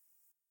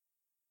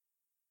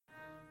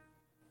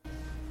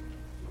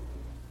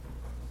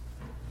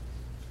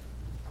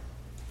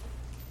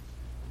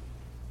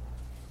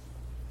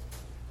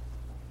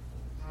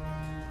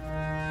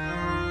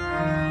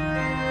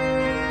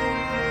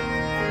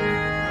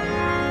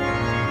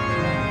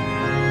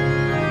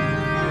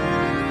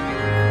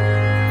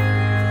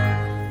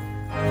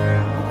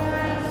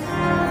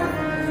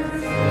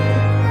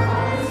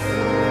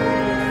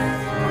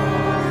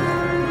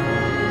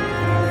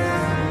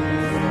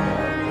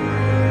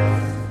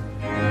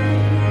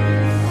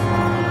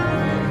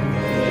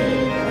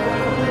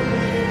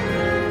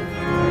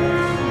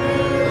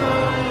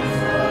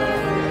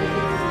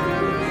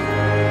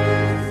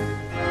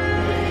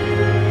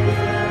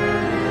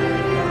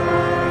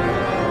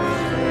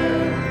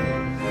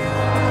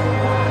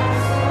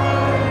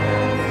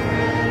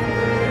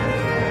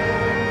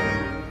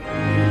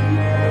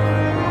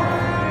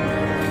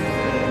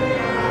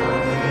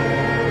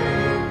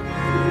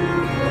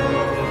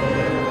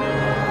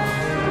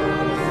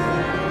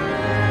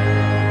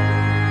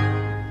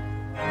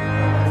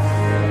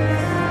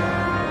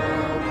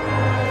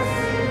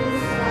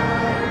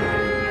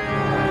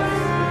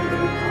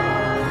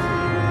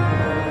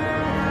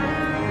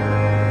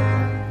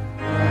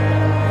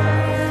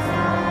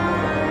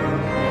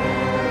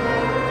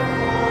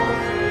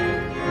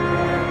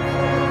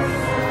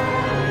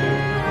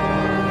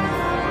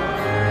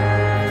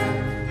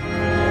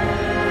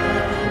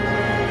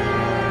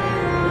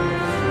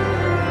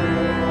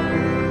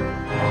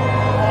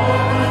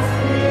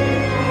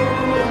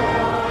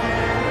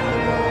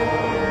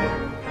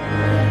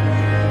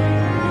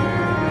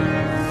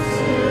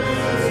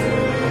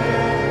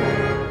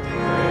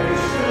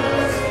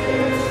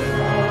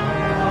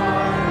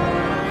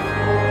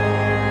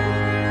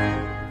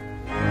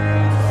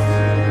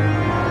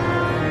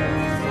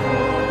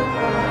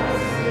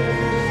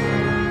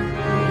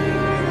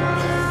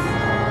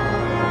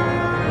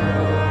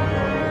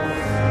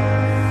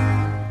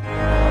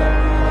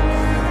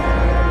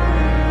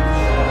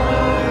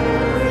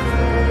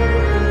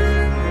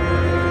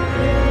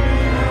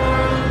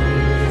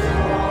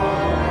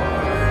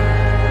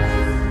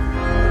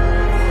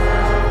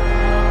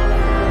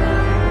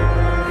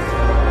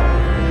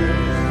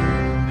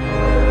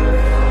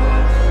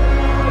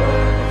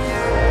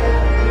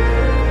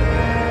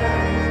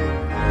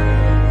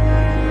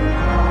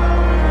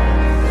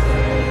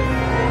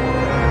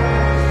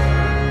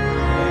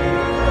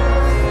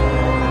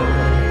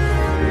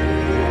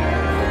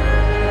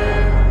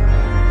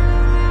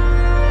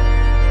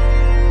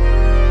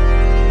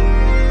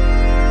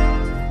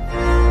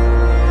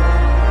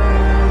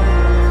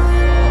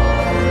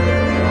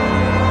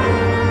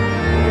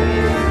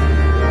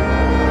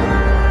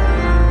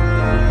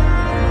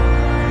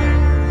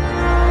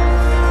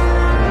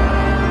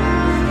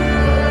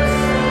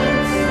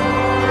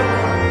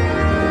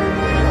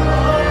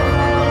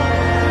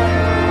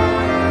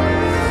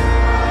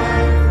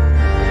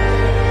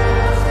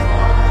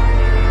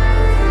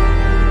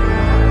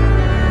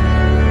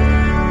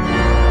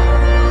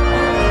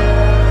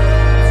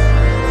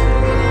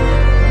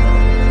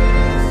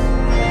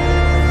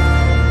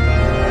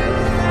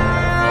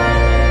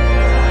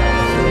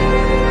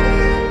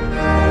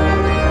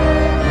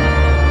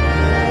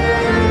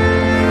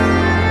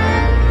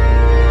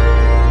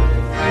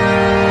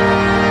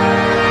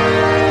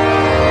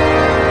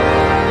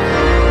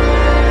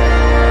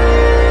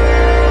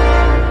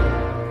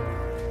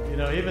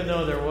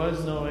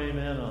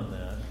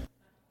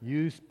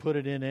 put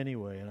it in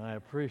anyway, and I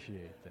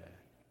appreciate that.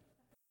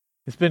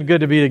 It's been good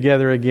to be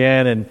together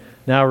again and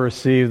now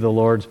receive the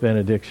Lord's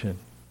benediction.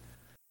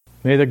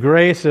 May the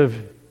grace of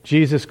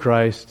Jesus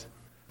Christ,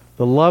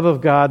 the love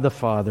of God the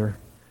Father,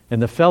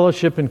 and the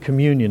fellowship and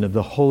communion of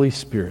the Holy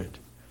Spirit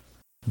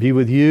be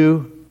with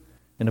you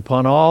and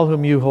upon all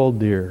whom you hold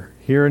dear,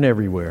 here and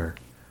everywhere,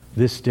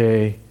 this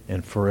day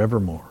and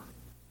forevermore.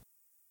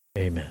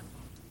 Amen.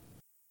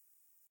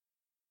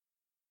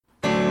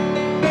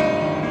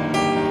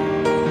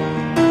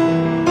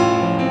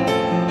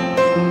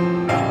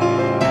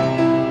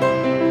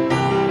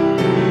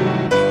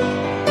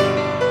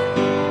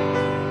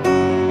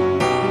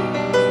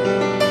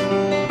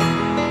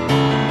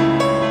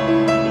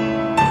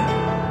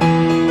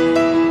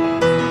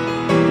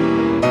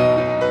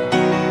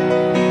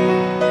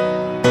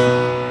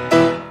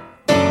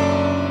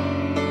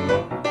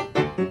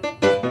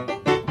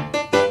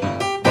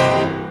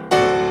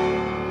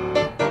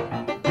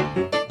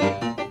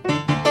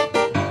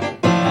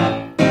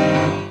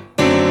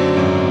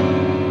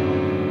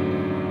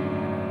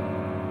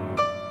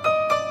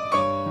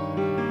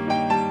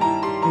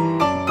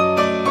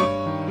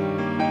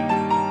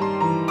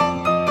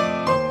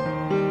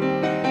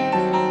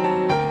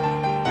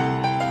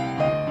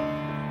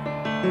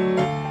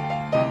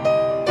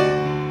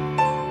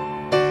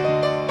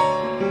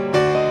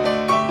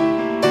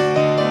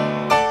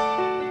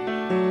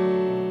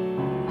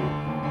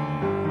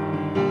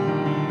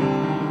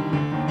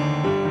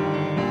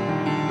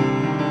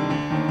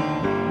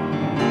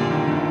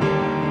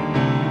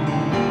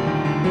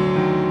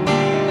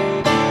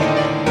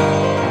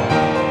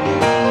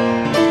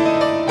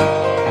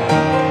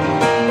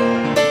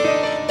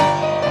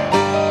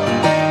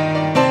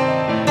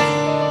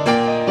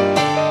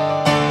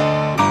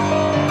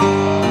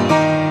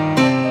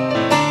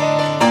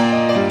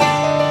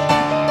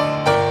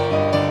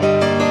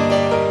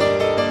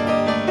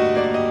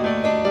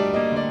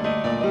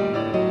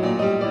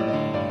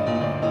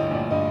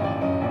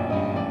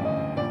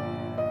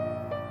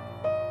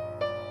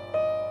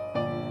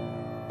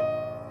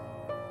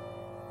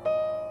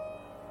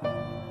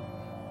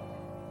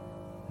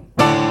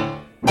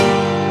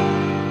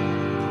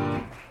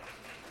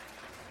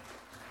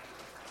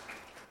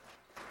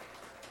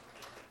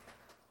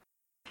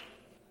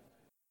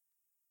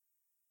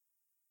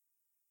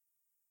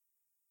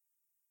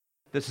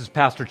 This is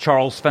Pastor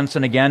Charles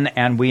Svensson again,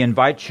 and we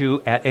invite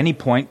you at any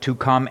point to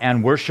come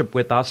and worship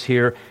with us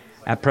here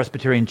at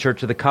Presbyterian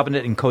Church of the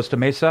Covenant in Costa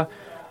Mesa.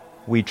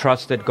 We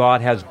trust that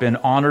God has been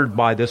honored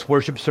by this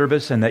worship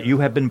service and that you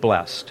have been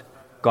blessed.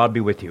 God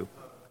be with you.